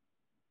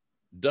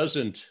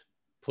 doesn't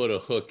put a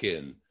hook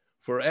in?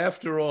 For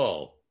after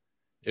all,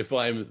 if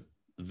I'm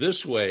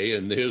this way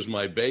and here's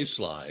my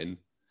baseline,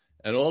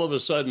 and all of a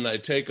sudden I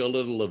take a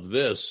little of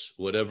this,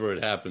 whatever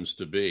it happens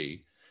to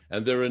be,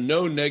 and there are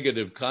no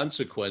negative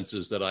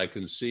consequences that I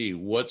can see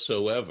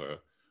whatsoever,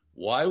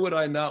 why would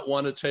I not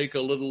want to take a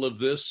little of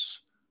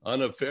this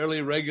on a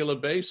fairly regular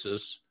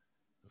basis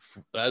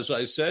as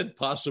I said,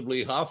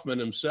 possibly Hoffman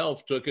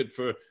himself took it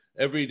for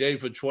every day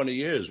for 20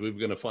 years. We're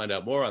going to find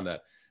out more on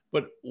that.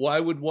 But why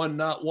would one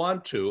not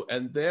want to?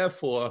 And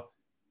therefore,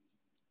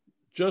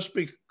 just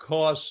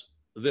because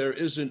there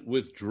isn't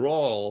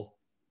withdrawal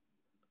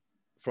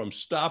from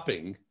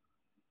stopping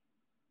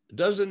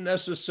doesn't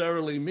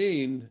necessarily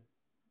mean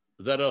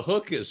that a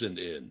hook isn't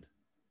in,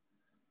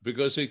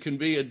 because it can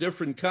be a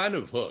different kind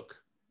of hook.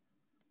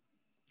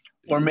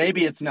 Or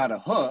maybe it's not a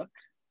hook.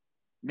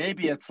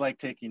 Maybe it's like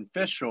taking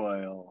fish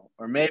oil,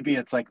 or maybe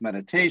it's like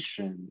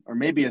meditation, or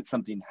maybe it's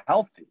something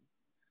healthy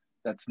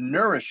that's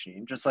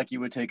nourishing, just like you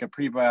would take a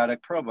prebiotic,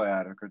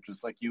 probiotic, or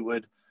just like you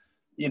would,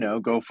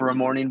 go for a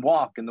morning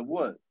walk in the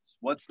woods.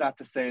 What's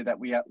to say that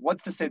we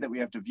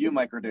have to view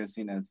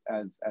microdosing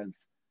as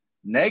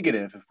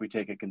negative if we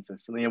take it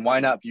consistently, and why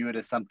not view it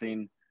as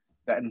something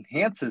that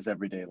enhances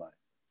everyday life?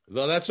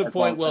 Well, that's a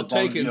point well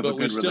taken, but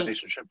we still,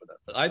 relationship with it.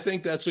 I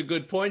think that's a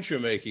good point you're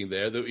making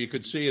there, that you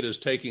could see it as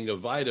taking a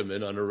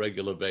vitamin on a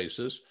regular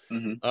basis.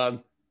 Mm-hmm.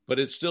 But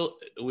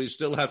we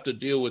still have to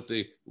deal with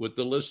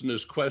the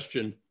listener's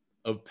question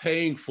of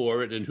paying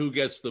for it and who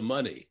gets the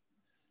money.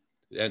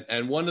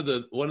 And one of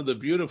the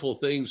beautiful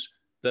things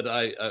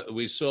that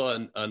we saw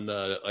on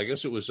I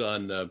guess it was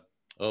on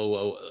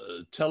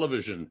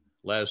television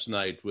last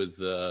night with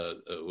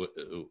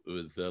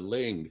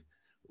Ling.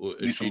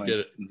 Lisa Ling. Did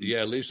it.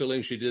 Yeah, Lisa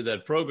Ling. She did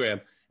that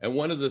program, and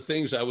one of the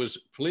things I was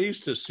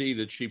pleased to see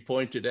that she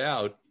pointed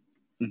out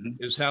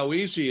is how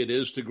easy it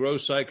is to grow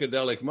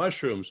psychedelic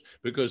mushrooms,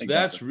 because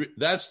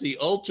that's the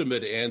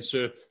ultimate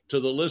answer to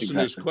the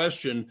listener's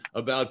question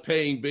about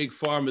paying Big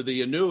Pharma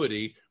the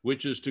annuity,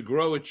 which is to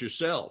grow it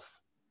yourself.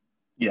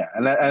 Yeah,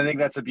 and I think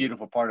that's a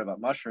beautiful part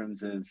about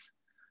mushrooms is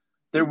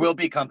there will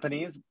be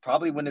companies,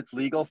 probably when it's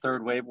legal,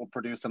 Third Wave will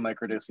produce a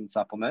microdosing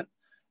supplement,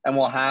 and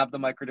we'll have the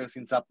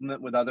microdosing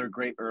supplement with other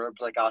great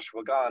herbs like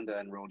ashwagandha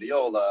and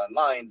rhodiola and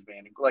lion's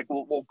mane. Like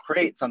we'll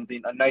create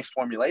something, a nice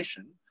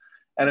formulation.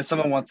 And if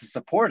someone wants to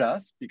support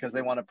us because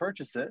they want to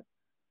purchase it,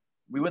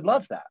 we would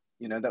love that.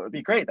 That would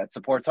be great. That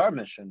supports our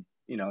mission.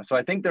 So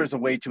I think there's a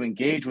way to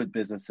engage with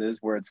businesses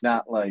where it's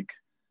not like,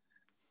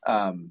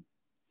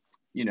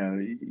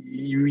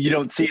 you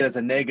don't see it as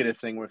a negative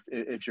thing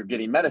if you're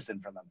getting medicine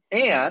from them.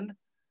 And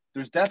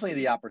there's definitely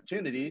the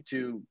opportunity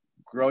to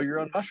grow your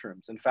own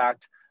mushrooms. In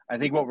fact, I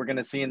think what we're going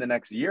to see in the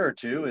next year or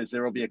two is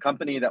there will be a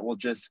company that will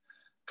just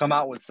come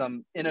out with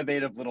some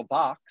innovative little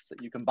box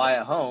that you can buy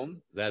at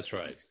home. That's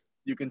right.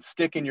 You can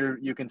stick in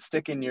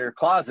your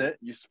closet.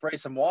 You spray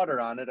some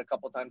water on it a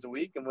couple times a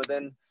week, and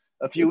within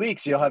a few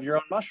weeks, you'll have your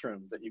own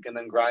mushrooms that you can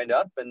then grind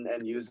up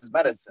and use as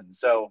medicine.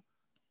 So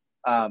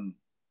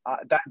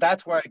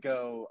that's where I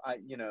go.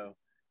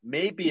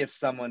 Maybe if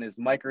someone is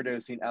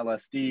microdosing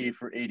LSD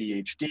for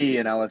ADHD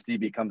and LSD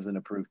becomes an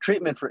approved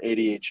treatment for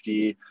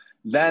ADHD,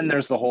 then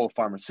there's the whole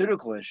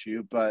pharmaceutical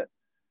issue. But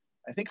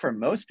I think for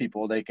most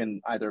people, they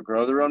can either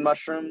grow their own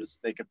mushrooms,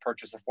 they could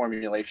purchase a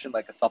formulation,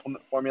 like a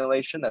supplement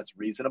formulation that's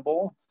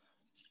reasonable,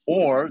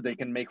 or they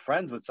can make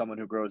friends with someone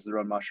who grows their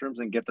own mushrooms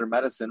and get their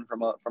medicine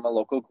from a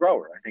local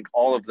grower. I think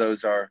all of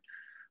those are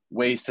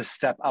ways to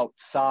step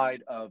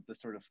outside of the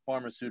sort of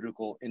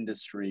pharmaceutical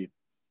industry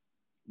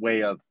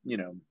way of,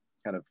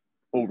 kind of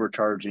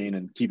overcharging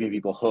and keeping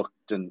people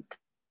hooked and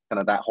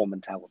kind of that whole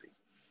mentality.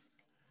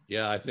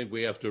 Yeah, I think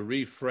we have to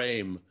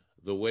reframe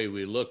the way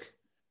we look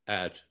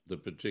at the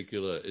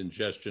particular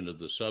ingestion of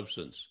the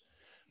substance.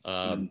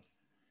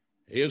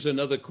 Here's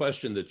another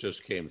question that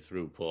just came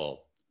through,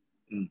 Paul.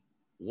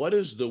 What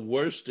is the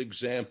worst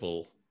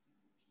example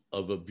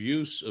of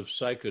abuse of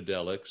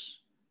psychedelics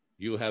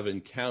you have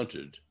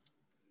encountered,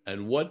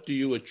 and what do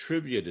you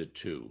attribute it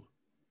to?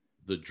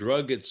 The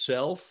drug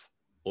itself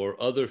or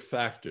other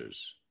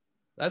factors?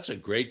 That's a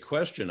great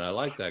question. I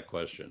like that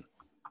question.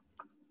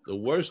 The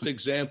worst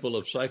example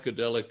of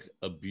psychedelic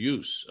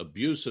abuse of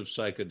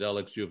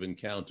psychedelics you've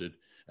encountered,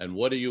 and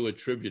what do you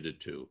attribute it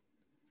to?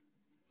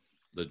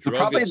 The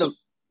drug.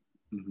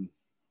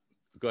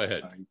 Go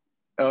ahead.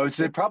 I would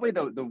say probably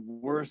the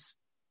worst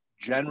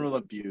general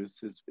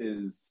abuse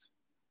is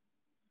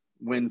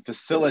when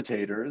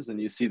facilitators,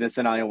 and you see this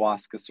in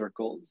ayahuasca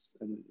circles,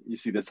 and you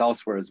see this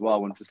elsewhere as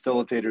well, when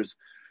facilitators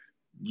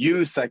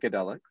use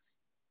psychedelics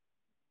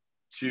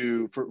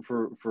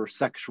for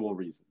sexual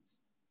reasons,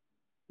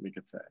 we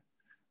could say.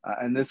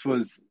 And this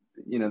was,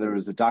 there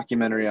was a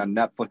documentary on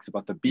Netflix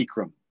about the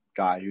Bikram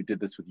guy who did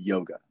this with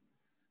yoga,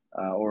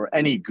 or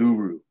any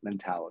guru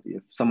mentality.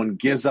 If someone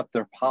gives up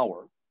their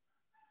power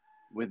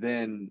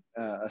within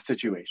a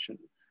situation,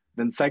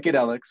 then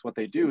psychedelics, what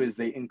they do is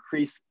they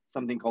increase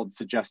something called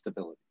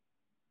suggestibility.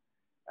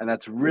 And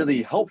that's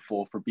really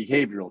helpful for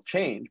behavioral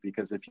change,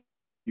 because if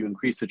you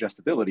increase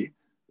suggestibility,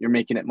 you're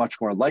making it much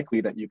more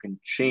likely that you can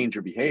change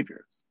your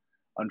behaviors.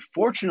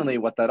 Unfortunately,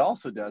 what that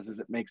also does is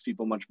it makes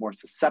people much more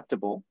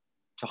susceptible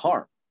to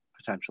harm,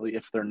 potentially,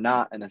 if they're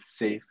not in a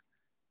safe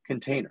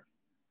container.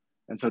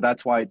 And so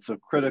that's why it's so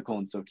critical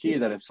and so key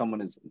that if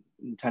someone is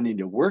intending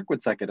to work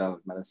with psychedelic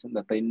medicine,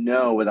 that they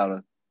know without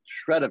a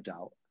shred of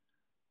doubt,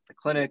 the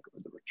clinic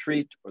or the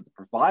retreat or the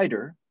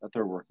provider that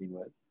they're working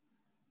with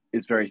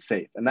is very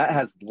safe. And that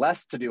has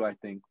less to do, I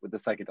think, with the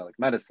psychedelic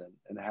medicine,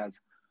 and it has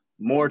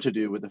more to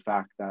do with the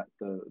fact that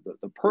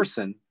the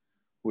person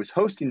who is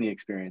hosting the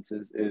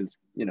experiences is,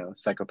 you know,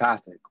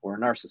 psychopathic or a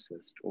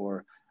narcissist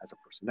or has a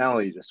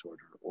personality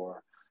disorder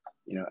or,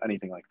 you know,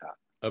 anything like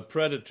that. A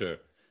predator.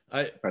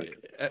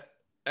 Predator.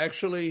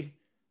 Actually,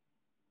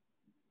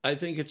 I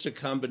think it's a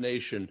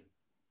combination,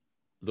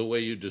 the way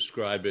you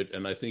describe it,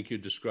 and I think you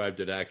described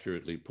it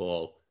accurately,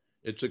 Paul.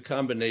 It's a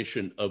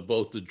combination of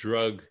both the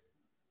drug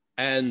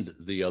and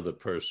the other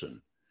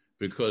person.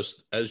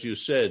 Because, as you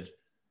said,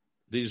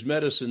 these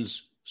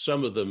medicines,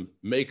 some of them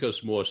make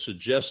us more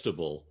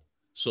suggestible.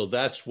 So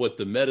that's what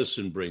the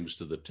medicine brings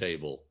to the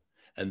table.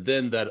 And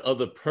then that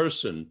other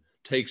person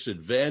takes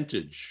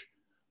advantage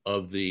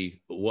of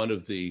one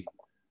of the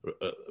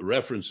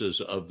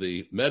references of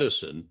the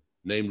medicine,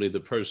 namely the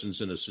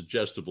person's in a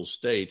suggestible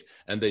state,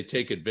 and they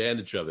take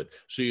advantage of it.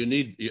 So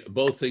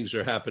both things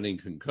are happening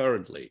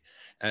concurrently.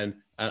 And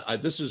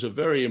this is a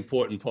very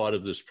important part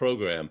of this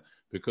program,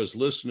 because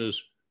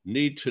listeners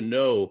need to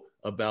know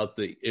about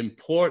the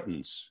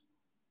importance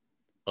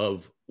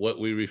of what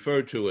we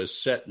refer to as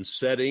set and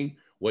setting,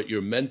 what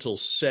your mental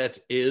set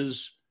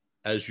is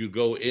as you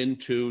go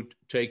into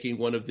taking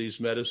one of these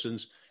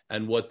medicines,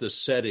 and what the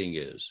setting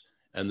is.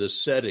 And the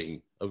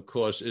setting, of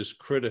course, is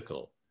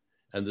critical.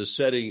 And the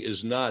setting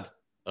is not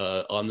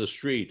on the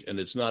street, and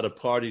it's not a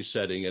party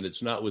setting, and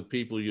it's not with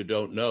people you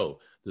don't know.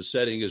 The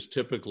setting is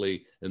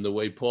typically, in the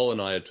way Paul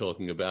and I are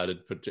talking about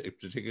it,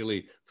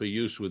 particularly for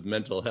use with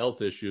mental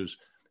health issues,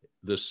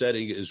 the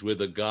setting is with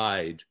a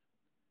guide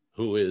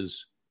who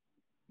is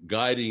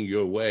guiding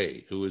your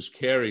way, who is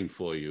caring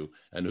for you,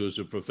 and who's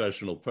a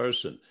professional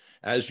person.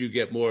 As you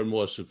get more and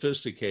more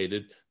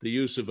sophisticated, the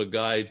use of a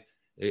guide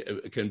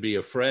can be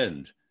a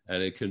friend,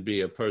 and it can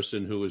be a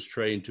person who is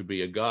trained to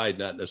be a guide,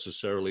 not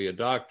necessarily a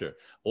doctor.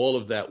 All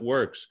of that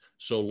works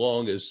so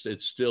long as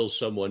it's still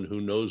someone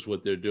who knows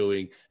what they're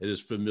doing and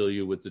is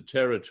familiar with the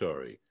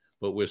territory.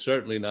 But we're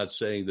certainly not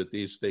saying that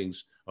these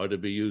things are to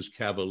be used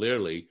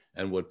cavalierly.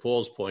 And what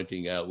Paul's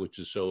pointing out, which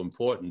is so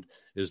important,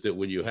 is that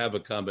when you have a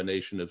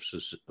combination of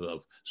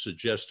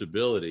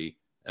suggestibility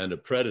and a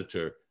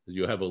predator,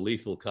 you have a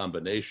lethal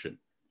combination.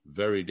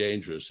 Very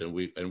dangerous. And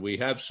we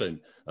have seen,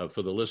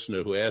 for the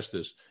listener who asked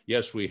this,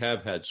 yes, we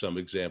have had some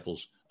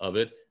examples of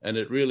it, and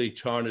it really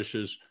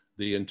tarnishes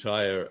the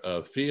entire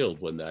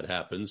field when that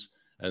happens.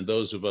 And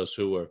those of us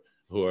who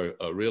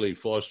are really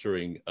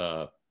fostering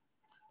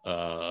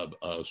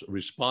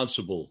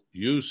responsible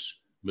use,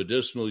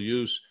 medicinal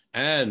use,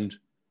 and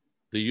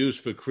the use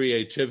for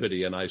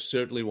creativity, and I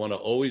certainly want to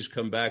always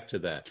come back to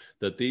that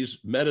these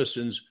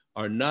medicines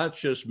are not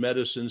just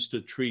medicines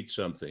to treat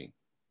something.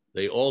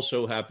 They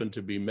also happen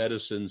to be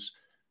medicines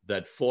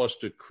that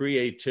foster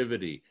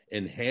creativity,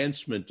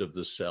 enhancement of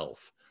the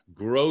self,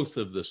 growth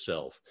of the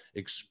self,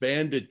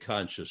 expanded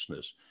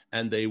consciousness,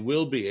 and they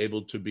will be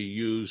able to be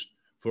used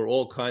for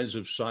all kinds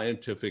of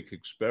scientific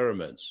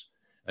experiments.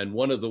 And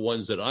one of the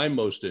ones that I'm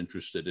most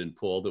interested in,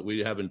 Paul, that we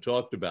haven't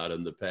talked about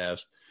in the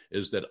past,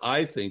 is that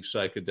I think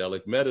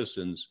psychedelic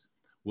medicines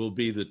will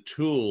be the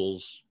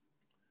tools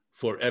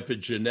for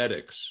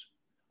epigenetics.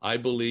 I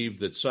believe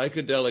that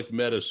psychedelic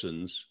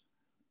medicines,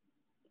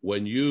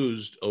 when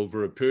used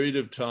over a period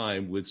of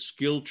time with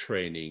skill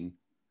training,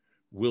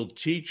 will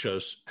teach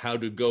us how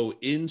to go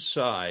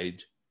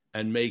inside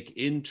and make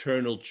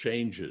internal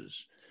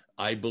changes.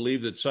 I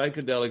believe that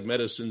psychedelic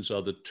medicines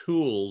are the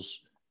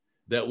tools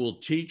that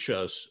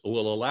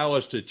will allow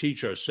us to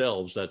teach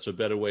ourselves, that's a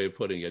better way of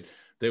putting it.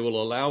 They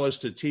will allow us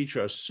to teach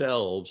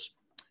ourselves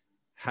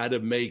how to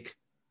make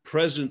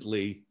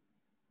presently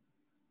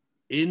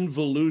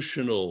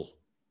involutional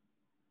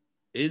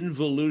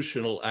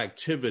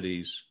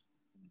activities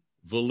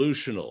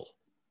volutional.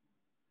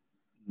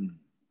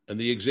 And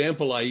the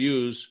example I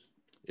use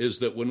is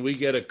that when we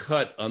get a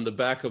cut on the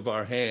back of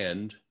our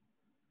hand,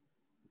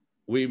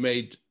 we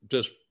may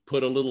just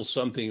put a little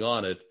something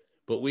on it,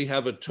 but we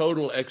have a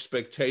total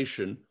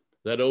expectation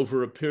that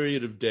over a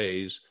period of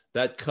days,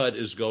 that cut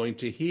is going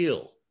to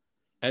heal.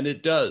 And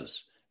it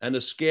does. And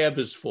a scab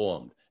is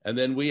formed. And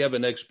then we have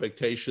an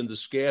expectation the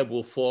scab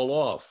will fall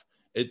off.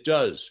 It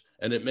does.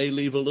 And it may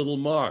leave a little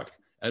mark.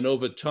 And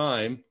over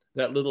time,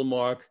 that little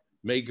mark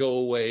may go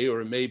away,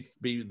 or it may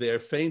be there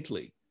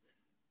faintly.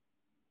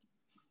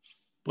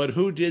 But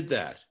who did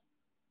that?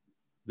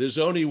 There's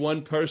only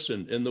one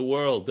person in the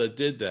world that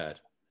did that,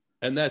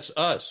 and that's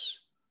us.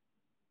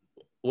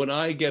 When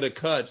I get a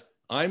cut,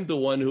 I'm the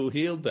one who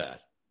healed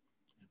that.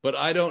 But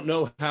I don't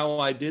know how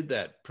I did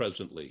that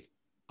presently.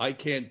 I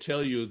can't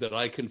tell you that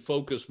I can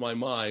focus my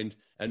mind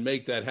and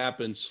make that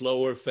happen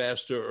slower,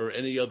 faster, or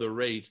any other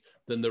rate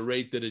than the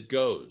rate that it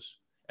goes.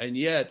 And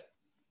yet,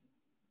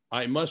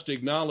 I must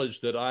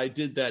acknowledge that I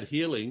did that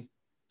healing.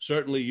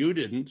 Certainly you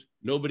didn't.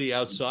 Nobody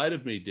outside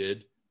of me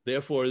did.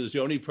 Therefore, the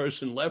only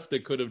person left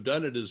that could have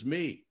done it is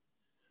me.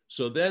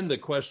 So then the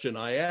question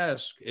I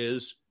ask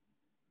is,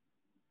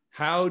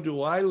 how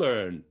do I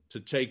learn to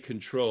take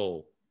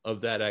control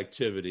of that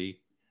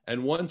activity?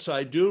 And once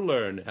I do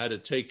learn how to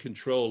take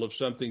control of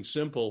something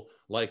simple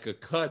like a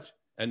cut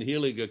and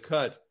healing a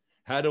cut,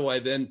 how do I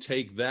then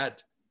take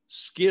that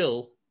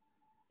skill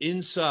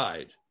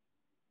inside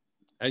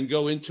and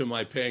go into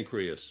my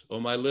pancreas or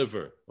my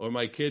liver or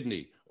my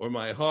kidney or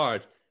my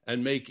heart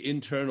and make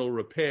internal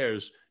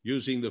repairs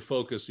using the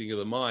focusing of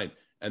the mind?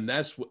 And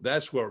that's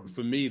where,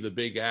 for me, the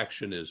big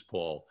action is,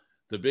 Paul.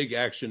 The big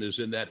action is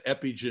in that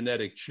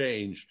epigenetic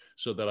change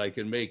so that I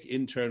can make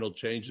internal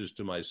changes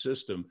to my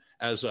system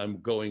as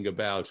I'm going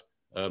about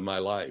my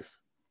life.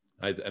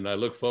 And I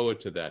look forward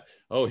to that.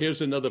 Oh,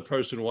 here's another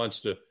person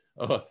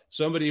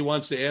somebody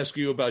wants to ask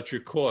you about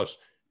your course.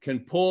 Can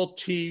Paul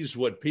tease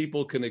what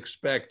people can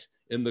expect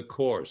in the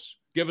course?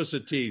 Give us a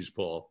tease,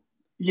 Paul.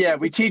 Yeah,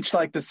 we teach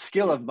like the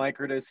skill of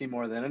microdosing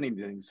more than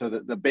anything. So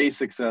the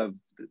basics of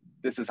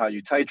this is how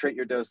you titrate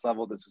your dose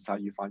level. This is how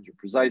you find your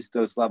precise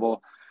dose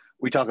level.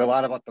 We talk a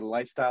lot about the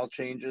lifestyle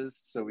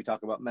changes. So we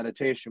talk about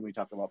meditation. We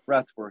talk about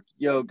breath work,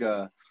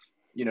 yoga,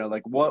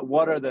 like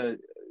what are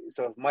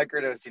so if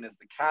microdosing is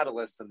the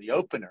catalyst and the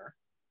opener,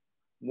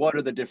 what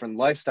are the different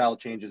lifestyle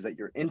changes that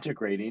you're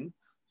integrating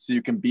so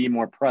you can be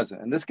more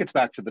present? And this gets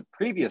back to the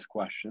previous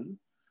question.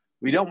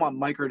 We don't want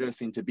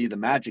microdosing to be the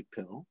magic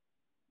pill.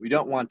 We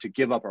don't want to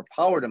give up our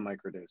power to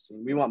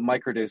microdosing. We want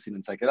microdosing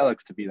and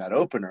psychedelics to be that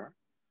opener,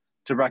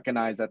 to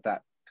recognize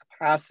that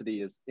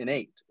capacity is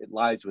innate. It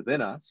lies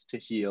within us to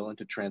heal and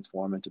to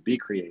transform and to be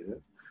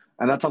creative.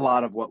 And that's a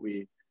lot of what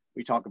we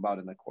talk about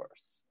in the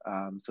course.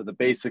 So the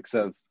basics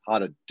of how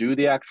to do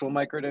the actual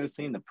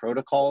microdosing, the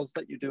protocols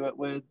that you do it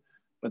with,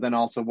 but then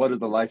also what are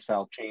the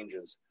lifestyle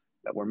changes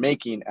that we're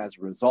making as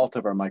a result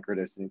of our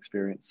microdosing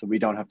experience, so we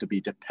don't have to be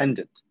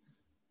dependent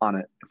on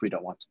it if we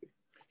don't want to be.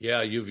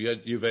 Yeah,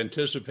 you've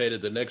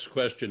anticipated the next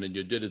question, and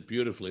you did it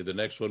beautifully. The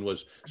next one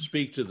was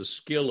speak to the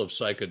skill of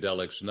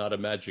psychedelics, not a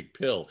magic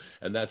pill.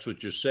 And that's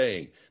what you're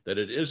saying, that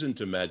it isn't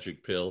a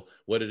magic pill.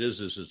 What it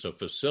is it's a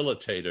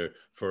facilitator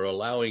for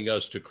allowing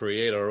us to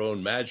create our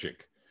own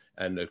magic.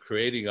 And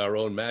creating our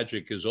own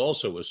magic is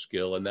also a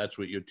skill, and that's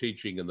what you're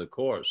teaching in the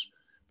course,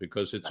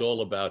 because it's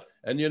all about,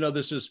 and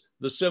this is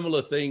the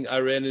similar thing I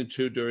ran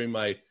into during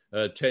my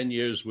 10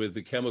 years with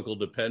the chemical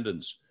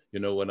dependence.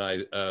 When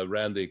I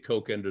ran the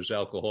Koch Enders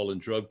Alcohol and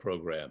Drug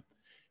Program,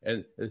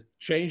 and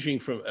changing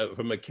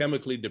from a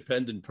chemically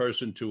dependent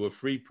person to a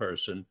free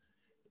person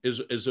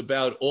is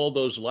about all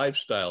those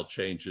lifestyle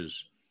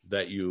changes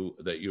that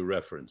you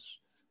reference.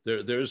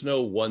 There's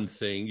no one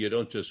thing. You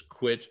don't just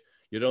quit.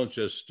 You don't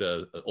just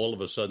all of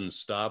a sudden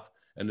stop.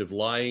 And if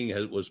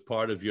lying was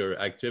part of your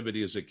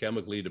activity as a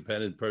chemically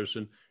dependent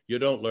person, you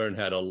don't learn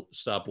how to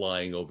stop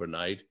lying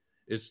overnight.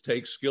 It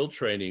takes skill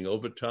training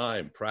over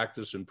time,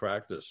 practice and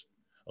practice,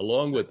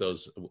 along with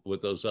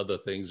those other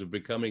things of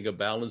becoming a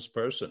balanced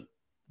person.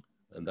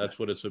 And that's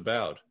what it's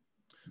about.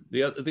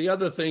 The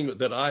other thing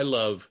that I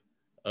love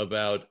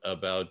about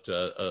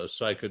the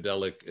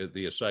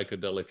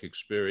psychedelic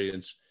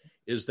experience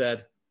is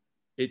that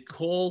it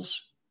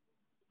calls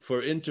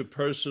for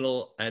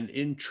interpersonal and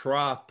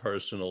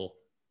intrapersonal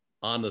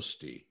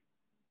honesty.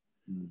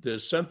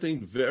 There's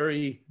something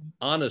very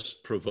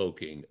honest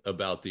provoking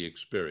about the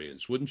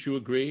experience. Wouldn't you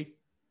agree?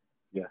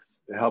 Yes,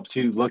 it helps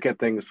you look at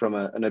things from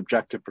an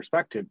objective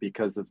perspective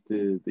because of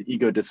the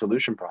ego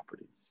dissolution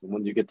properties. And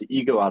when you get the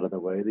ego out of the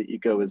way, the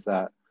ego is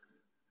that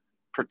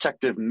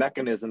protective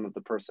mechanism of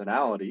the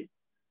personality.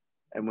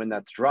 And when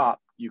that's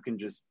dropped, you can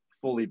just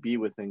fully be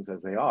with things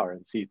as they are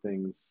and see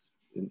things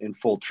in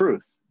full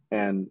truth.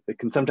 And it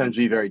can sometimes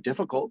be very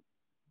difficult.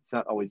 It's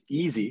not always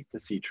easy to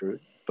see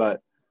truth,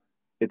 but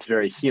it's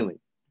very healing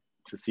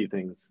to see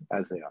things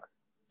as they are,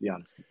 the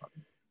honesty part.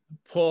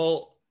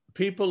 Paul,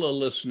 people are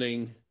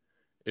listening.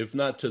 If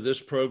not to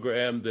this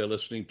program, they're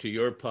listening to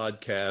your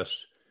podcast.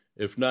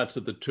 If not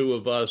to the two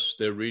of us,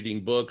 they're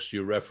reading books.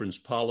 You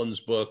referenced Pollan's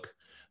book.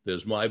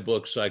 There's my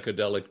book,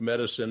 Psychedelic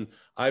Medicine.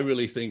 I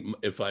really think,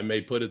 if I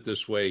may put it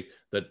this way,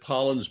 that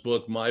Pollan's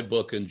book, my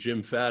book, and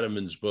Jim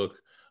Fadiman's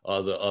book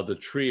are the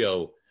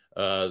trio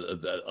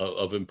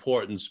of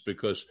importance,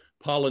 because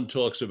Pollan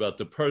talks about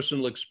the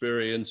personal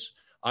experience.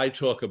 I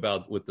talk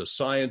about with the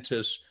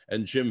scientists,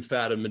 and Jim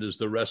Fadiman is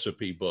the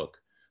recipe book.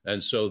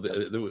 And so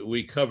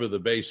we cover the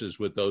bases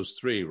with those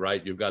three,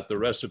 right? You've got the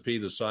recipe,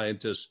 the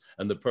scientists,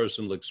 and the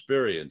personal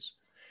experience.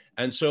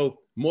 And so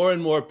more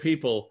and more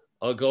people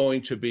are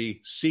going to be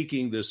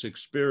seeking this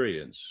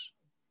experience.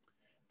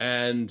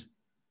 And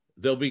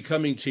they'll be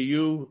coming to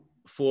you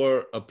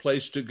for a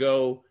place to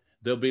go.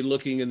 They'll be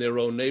looking in their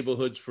own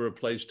neighborhoods for a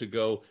place to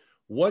go.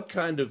 What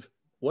kind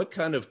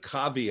of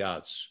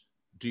caveats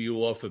do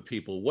you offer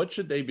people? What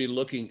should they be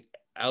looking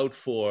out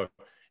for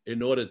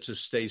in order to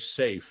stay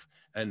safe?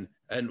 And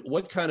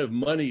what kind of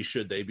money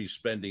should they be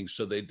spending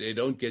so they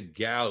don't get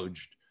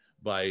gouged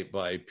by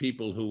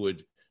people who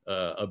would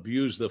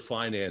abuse the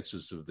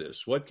finances of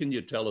this? What can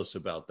you tell us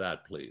about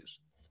that, please?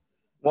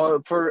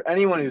 Well, for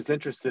anyone who's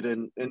interested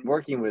in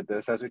working with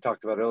this, as we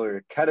talked about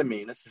earlier,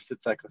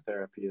 ketamine-assisted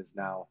psychotherapy is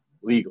now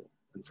legal.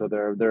 And so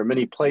there are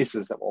many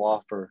places that will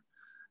offer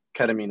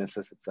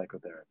ketamine-assisted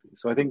psychotherapy.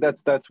 So I think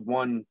that's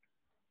one,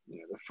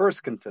 the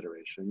first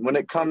consideration. When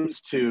it comes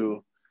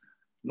to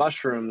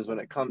mushrooms, when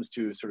it comes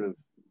to sort of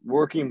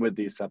working with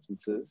these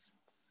substances,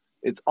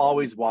 it's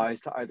always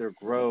wise to either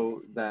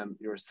grow them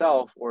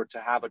yourself or to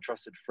have a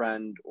trusted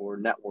friend or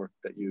network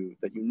that you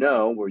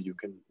know where you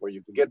can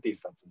get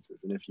these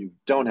substances. And if you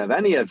don't have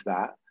any of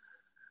that,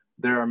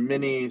 there are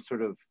many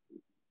sort of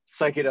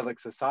psychedelic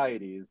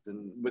societies.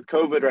 And with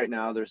COVID right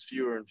now, there's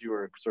fewer and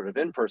fewer sort of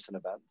in-person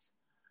events,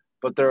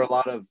 but there are a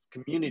lot of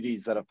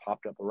communities that have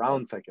popped up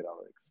around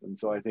psychedelics. And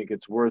so I think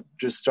it's worth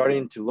just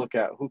starting to look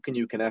at who can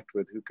you connect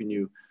with, who can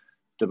you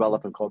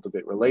develop and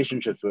cultivate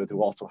relationships with,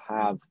 who also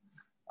have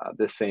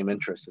this same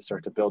interest, to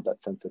start to build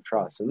that sense of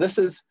trust. And this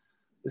is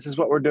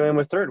what we're doing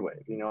with Third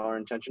Wave. You know, our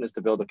intention is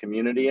to build a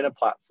community and a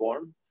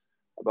platform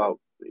about,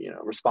 you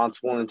know,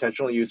 responsible and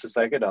intentional use of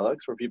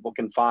psychedelics, where people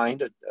can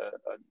find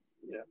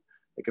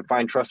they can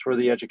find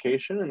trustworthy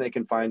education, and they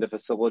can find a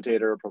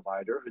facilitator or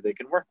provider who they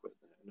can work with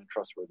in a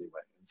trustworthy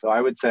way. And so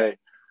I would say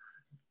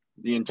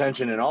the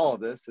intention in all of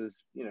this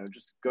is, you know,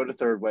 just go to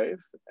Third Wave,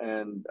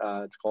 and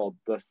it's called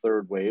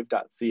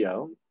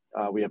thethirdwave.co.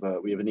 We have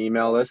an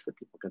email list that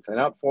people can sign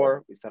up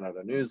for. We send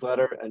out a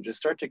newsletter, and just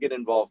start to get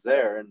involved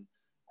there. And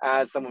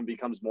as someone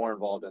becomes more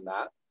involved in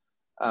that,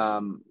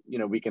 you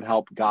know, we can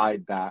help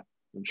guide that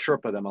and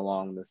Sherpa them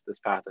along this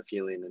path of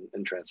healing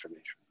and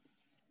transformation.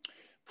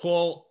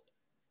 Paul,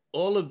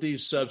 all of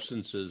these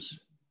substances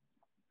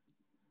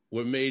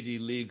were made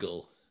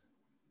illegal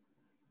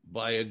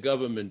by a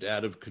government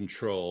out of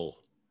control,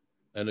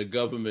 and a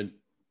government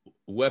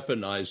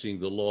weaponizing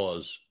the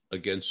laws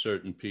against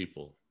certain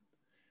people.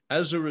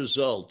 As a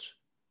result,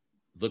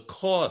 the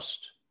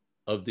cost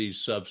of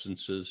these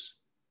substances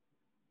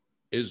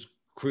is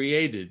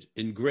created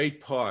in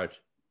great part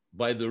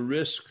by the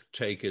risk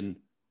taken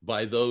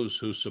by those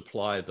who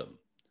supply them.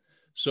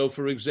 So,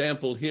 for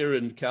example, here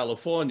in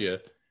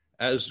California,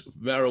 as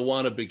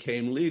marijuana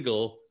became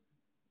legal,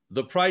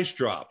 the price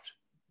dropped,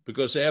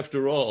 because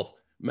after all,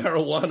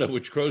 marijuana,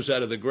 which grows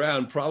out of the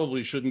ground,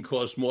 probably shouldn't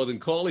cost more than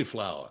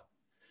cauliflower.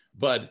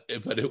 But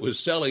it was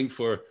selling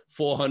for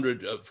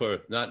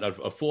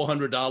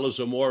 $400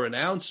 or more an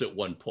ounce at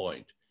one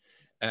point.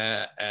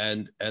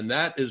 And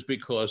that is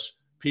because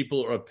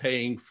people are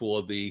paying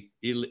for the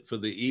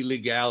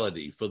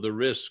illegality, for the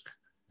risk,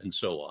 and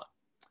so on.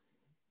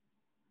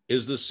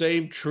 Is the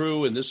same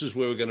true? And this is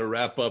where we're going to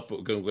wrap up.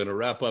 We're going to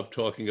wrap up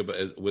talking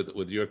about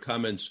with your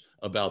comments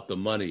about the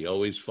money.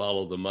 Always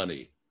follow the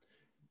money.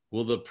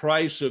 Will the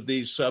price of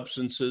these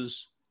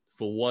substances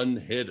for one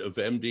hit of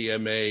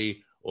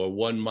MDMA or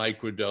one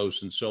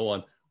microdose and so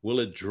on, will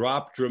it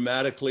drop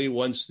dramatically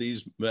once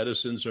these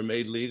medicines are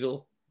made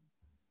legal?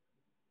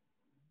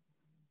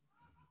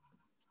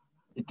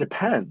 It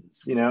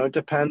depends. You know, it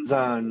depends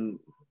on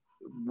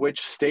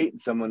which state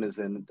someone is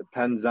in. It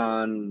depends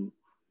on,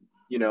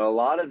 you know, a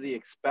lot of the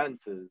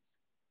expenses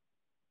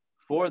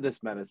for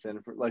this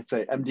medicine, for, let's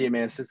say,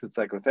 MDMA-assisted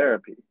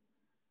psychotherapy.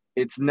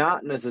 It's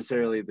not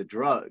necessarily the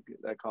drug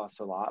that costs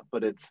a lot,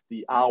 but it's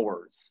the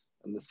hours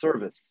and the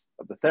service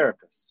of the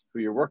therapist who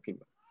you're working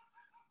with.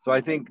 So I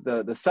think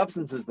the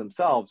substances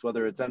themselves,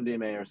 whether it's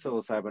MDMA or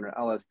psilocybin or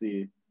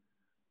LSD,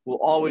 will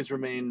always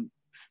remain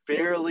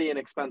fairly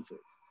inexpensive,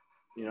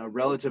 you know,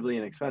 relatively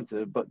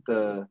inexpensive. But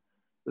the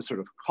sort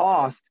of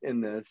cost in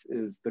this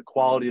is the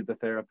quality of the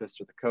therapist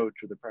or the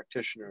coach or the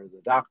practitioner or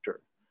the doctor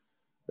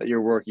that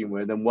you're working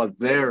with, and what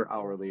their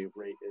hourly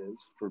rate is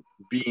for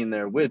being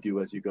there with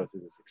you as you go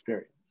through this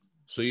experience.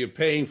 So you're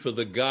paying for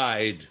the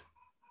guide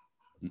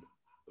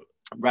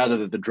rather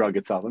than the drug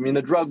itself. I mean,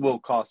 the drug will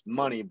cost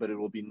money, but it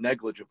will be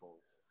negligible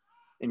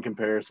in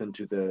comparison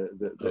to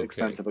the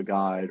expense of a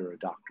guide or a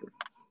doctor.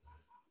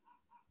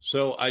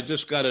 So I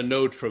just got a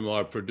note from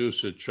our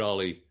producer,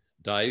 Charlie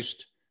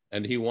Deist,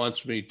 and he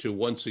wants me to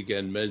once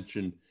again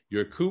mention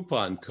your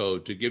coupon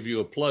code to give you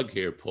a plug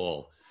here,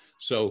 Paul.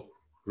 So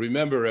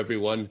remember,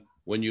 everyone,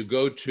 when you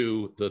go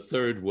to the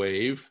Third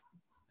Wave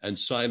and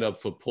sign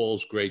up for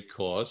Paul's great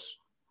cause,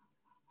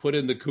 put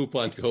in the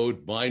coupon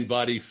code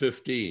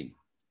MindBody15.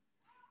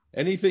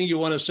 Anything you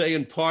want to say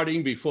in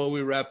parting before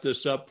we wrap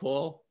this up,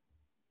 Paul?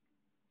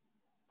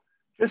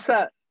 Just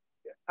that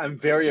I'm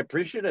very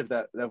appreciative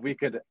that we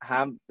could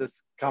have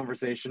this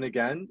conversation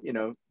again, you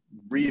know,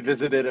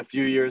 revisit it a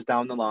few years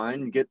down the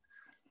line, get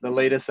the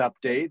latest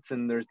updates.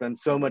 And there's been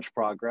so much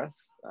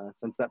progress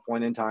since that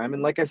point in time.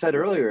 And like I said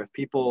earlier, if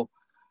people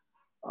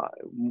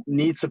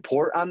need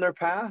support on their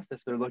path,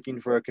 if they're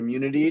looking for a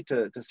community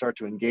to start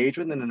to engage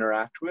with and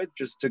interact with,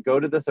 just to go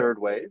to the Third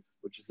Wave,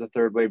 which is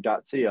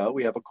thethirdwave.co.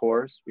 We have a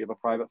course, we have a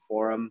private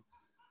forum,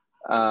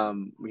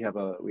 we have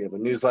a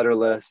newsletter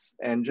list,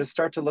 and just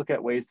start to look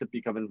at ways to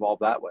become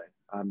involved that way.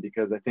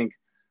 Because I think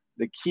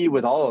the key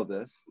with all of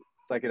this,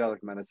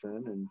 psychedelic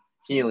medicine and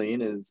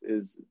healing, is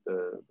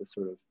the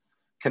sort of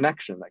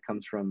connection that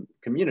comes from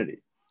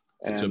community.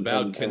 It's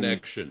about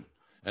connection.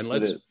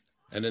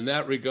 And in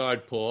that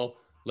regard, Paul,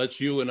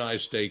 let's you and I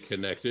stay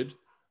connected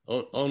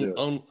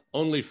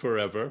only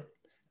forever.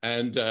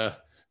 And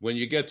when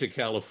you get to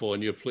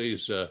California,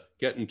 please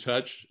get in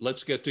touch.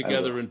 Let's get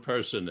together in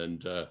person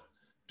and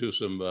do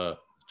some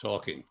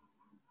talking.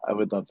 I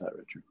would love that,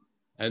 Richard.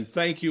 And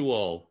thank you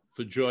all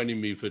for joining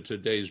me for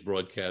today's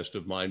broadcast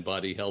of Mind,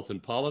 Body, Health,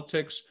 and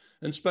Politics.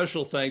 And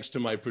special thanks to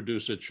my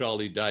producer,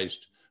 Charlie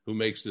Deist, who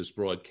makes this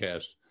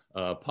broadcast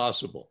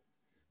possible.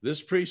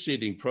 This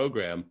preceding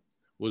program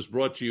was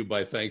brought to you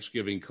by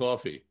Thanksgiving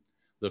Coffee.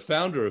 The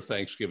founder of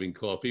Thanksgiving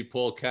Coffee,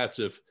 Paul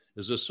Katzif,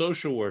 is a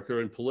social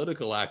worker and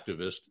political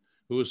activist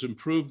who has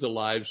improved the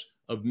lives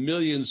of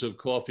millions of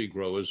coffee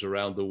growers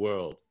around the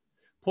world.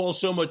 Paul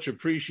so much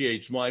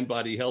appreciates Mind,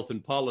 Body, Health,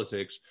 and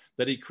Politics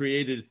that he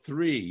created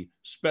 3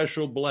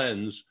 special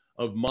blends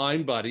of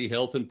Mind, Body,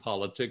 Health, and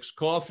Politics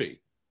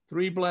coffee.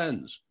 3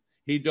 blends.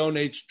 He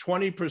donates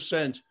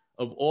 20%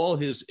 of all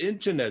his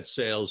internet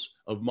sales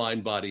of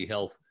Mind, Body,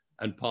 Health,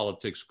 and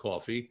Politics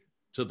coffee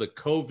to the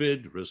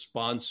COVID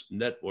Response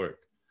Network,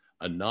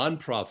 a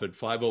nonprofit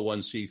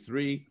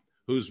 501c3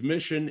 whose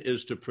mission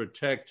is to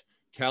protect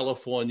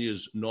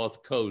California's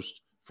North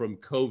Coast from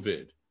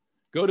COVID.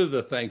 Go to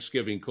the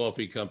Thanksgiving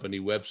Coffee Company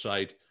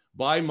website,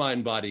 buy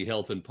Mind, Body,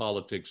 Health, and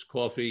Politics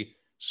coffee,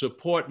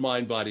 support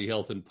Mind, Body,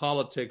 Health, and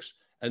Politics,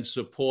 and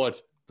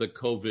support the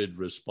COVID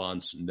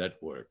Response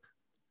Network.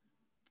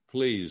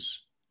 Please,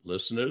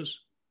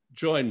 listeners,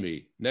 join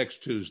me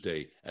next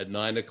Tuesday at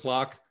 9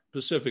 o'clock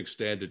Pacific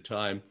Standard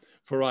Time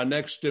for our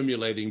next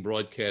stimulating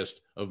broadcast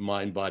of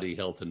Mind, Body,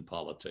 Health, and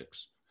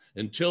Politics.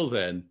 Until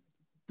then,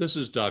 this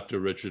is Dr.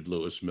 Richard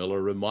Lewis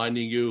Miller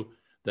reminding you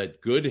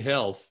that good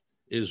health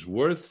is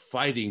worth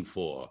fighting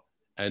for,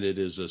 and it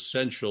is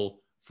essential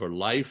for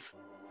life,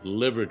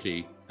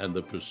 liberty, and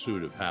the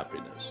pursuit of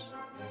happiness.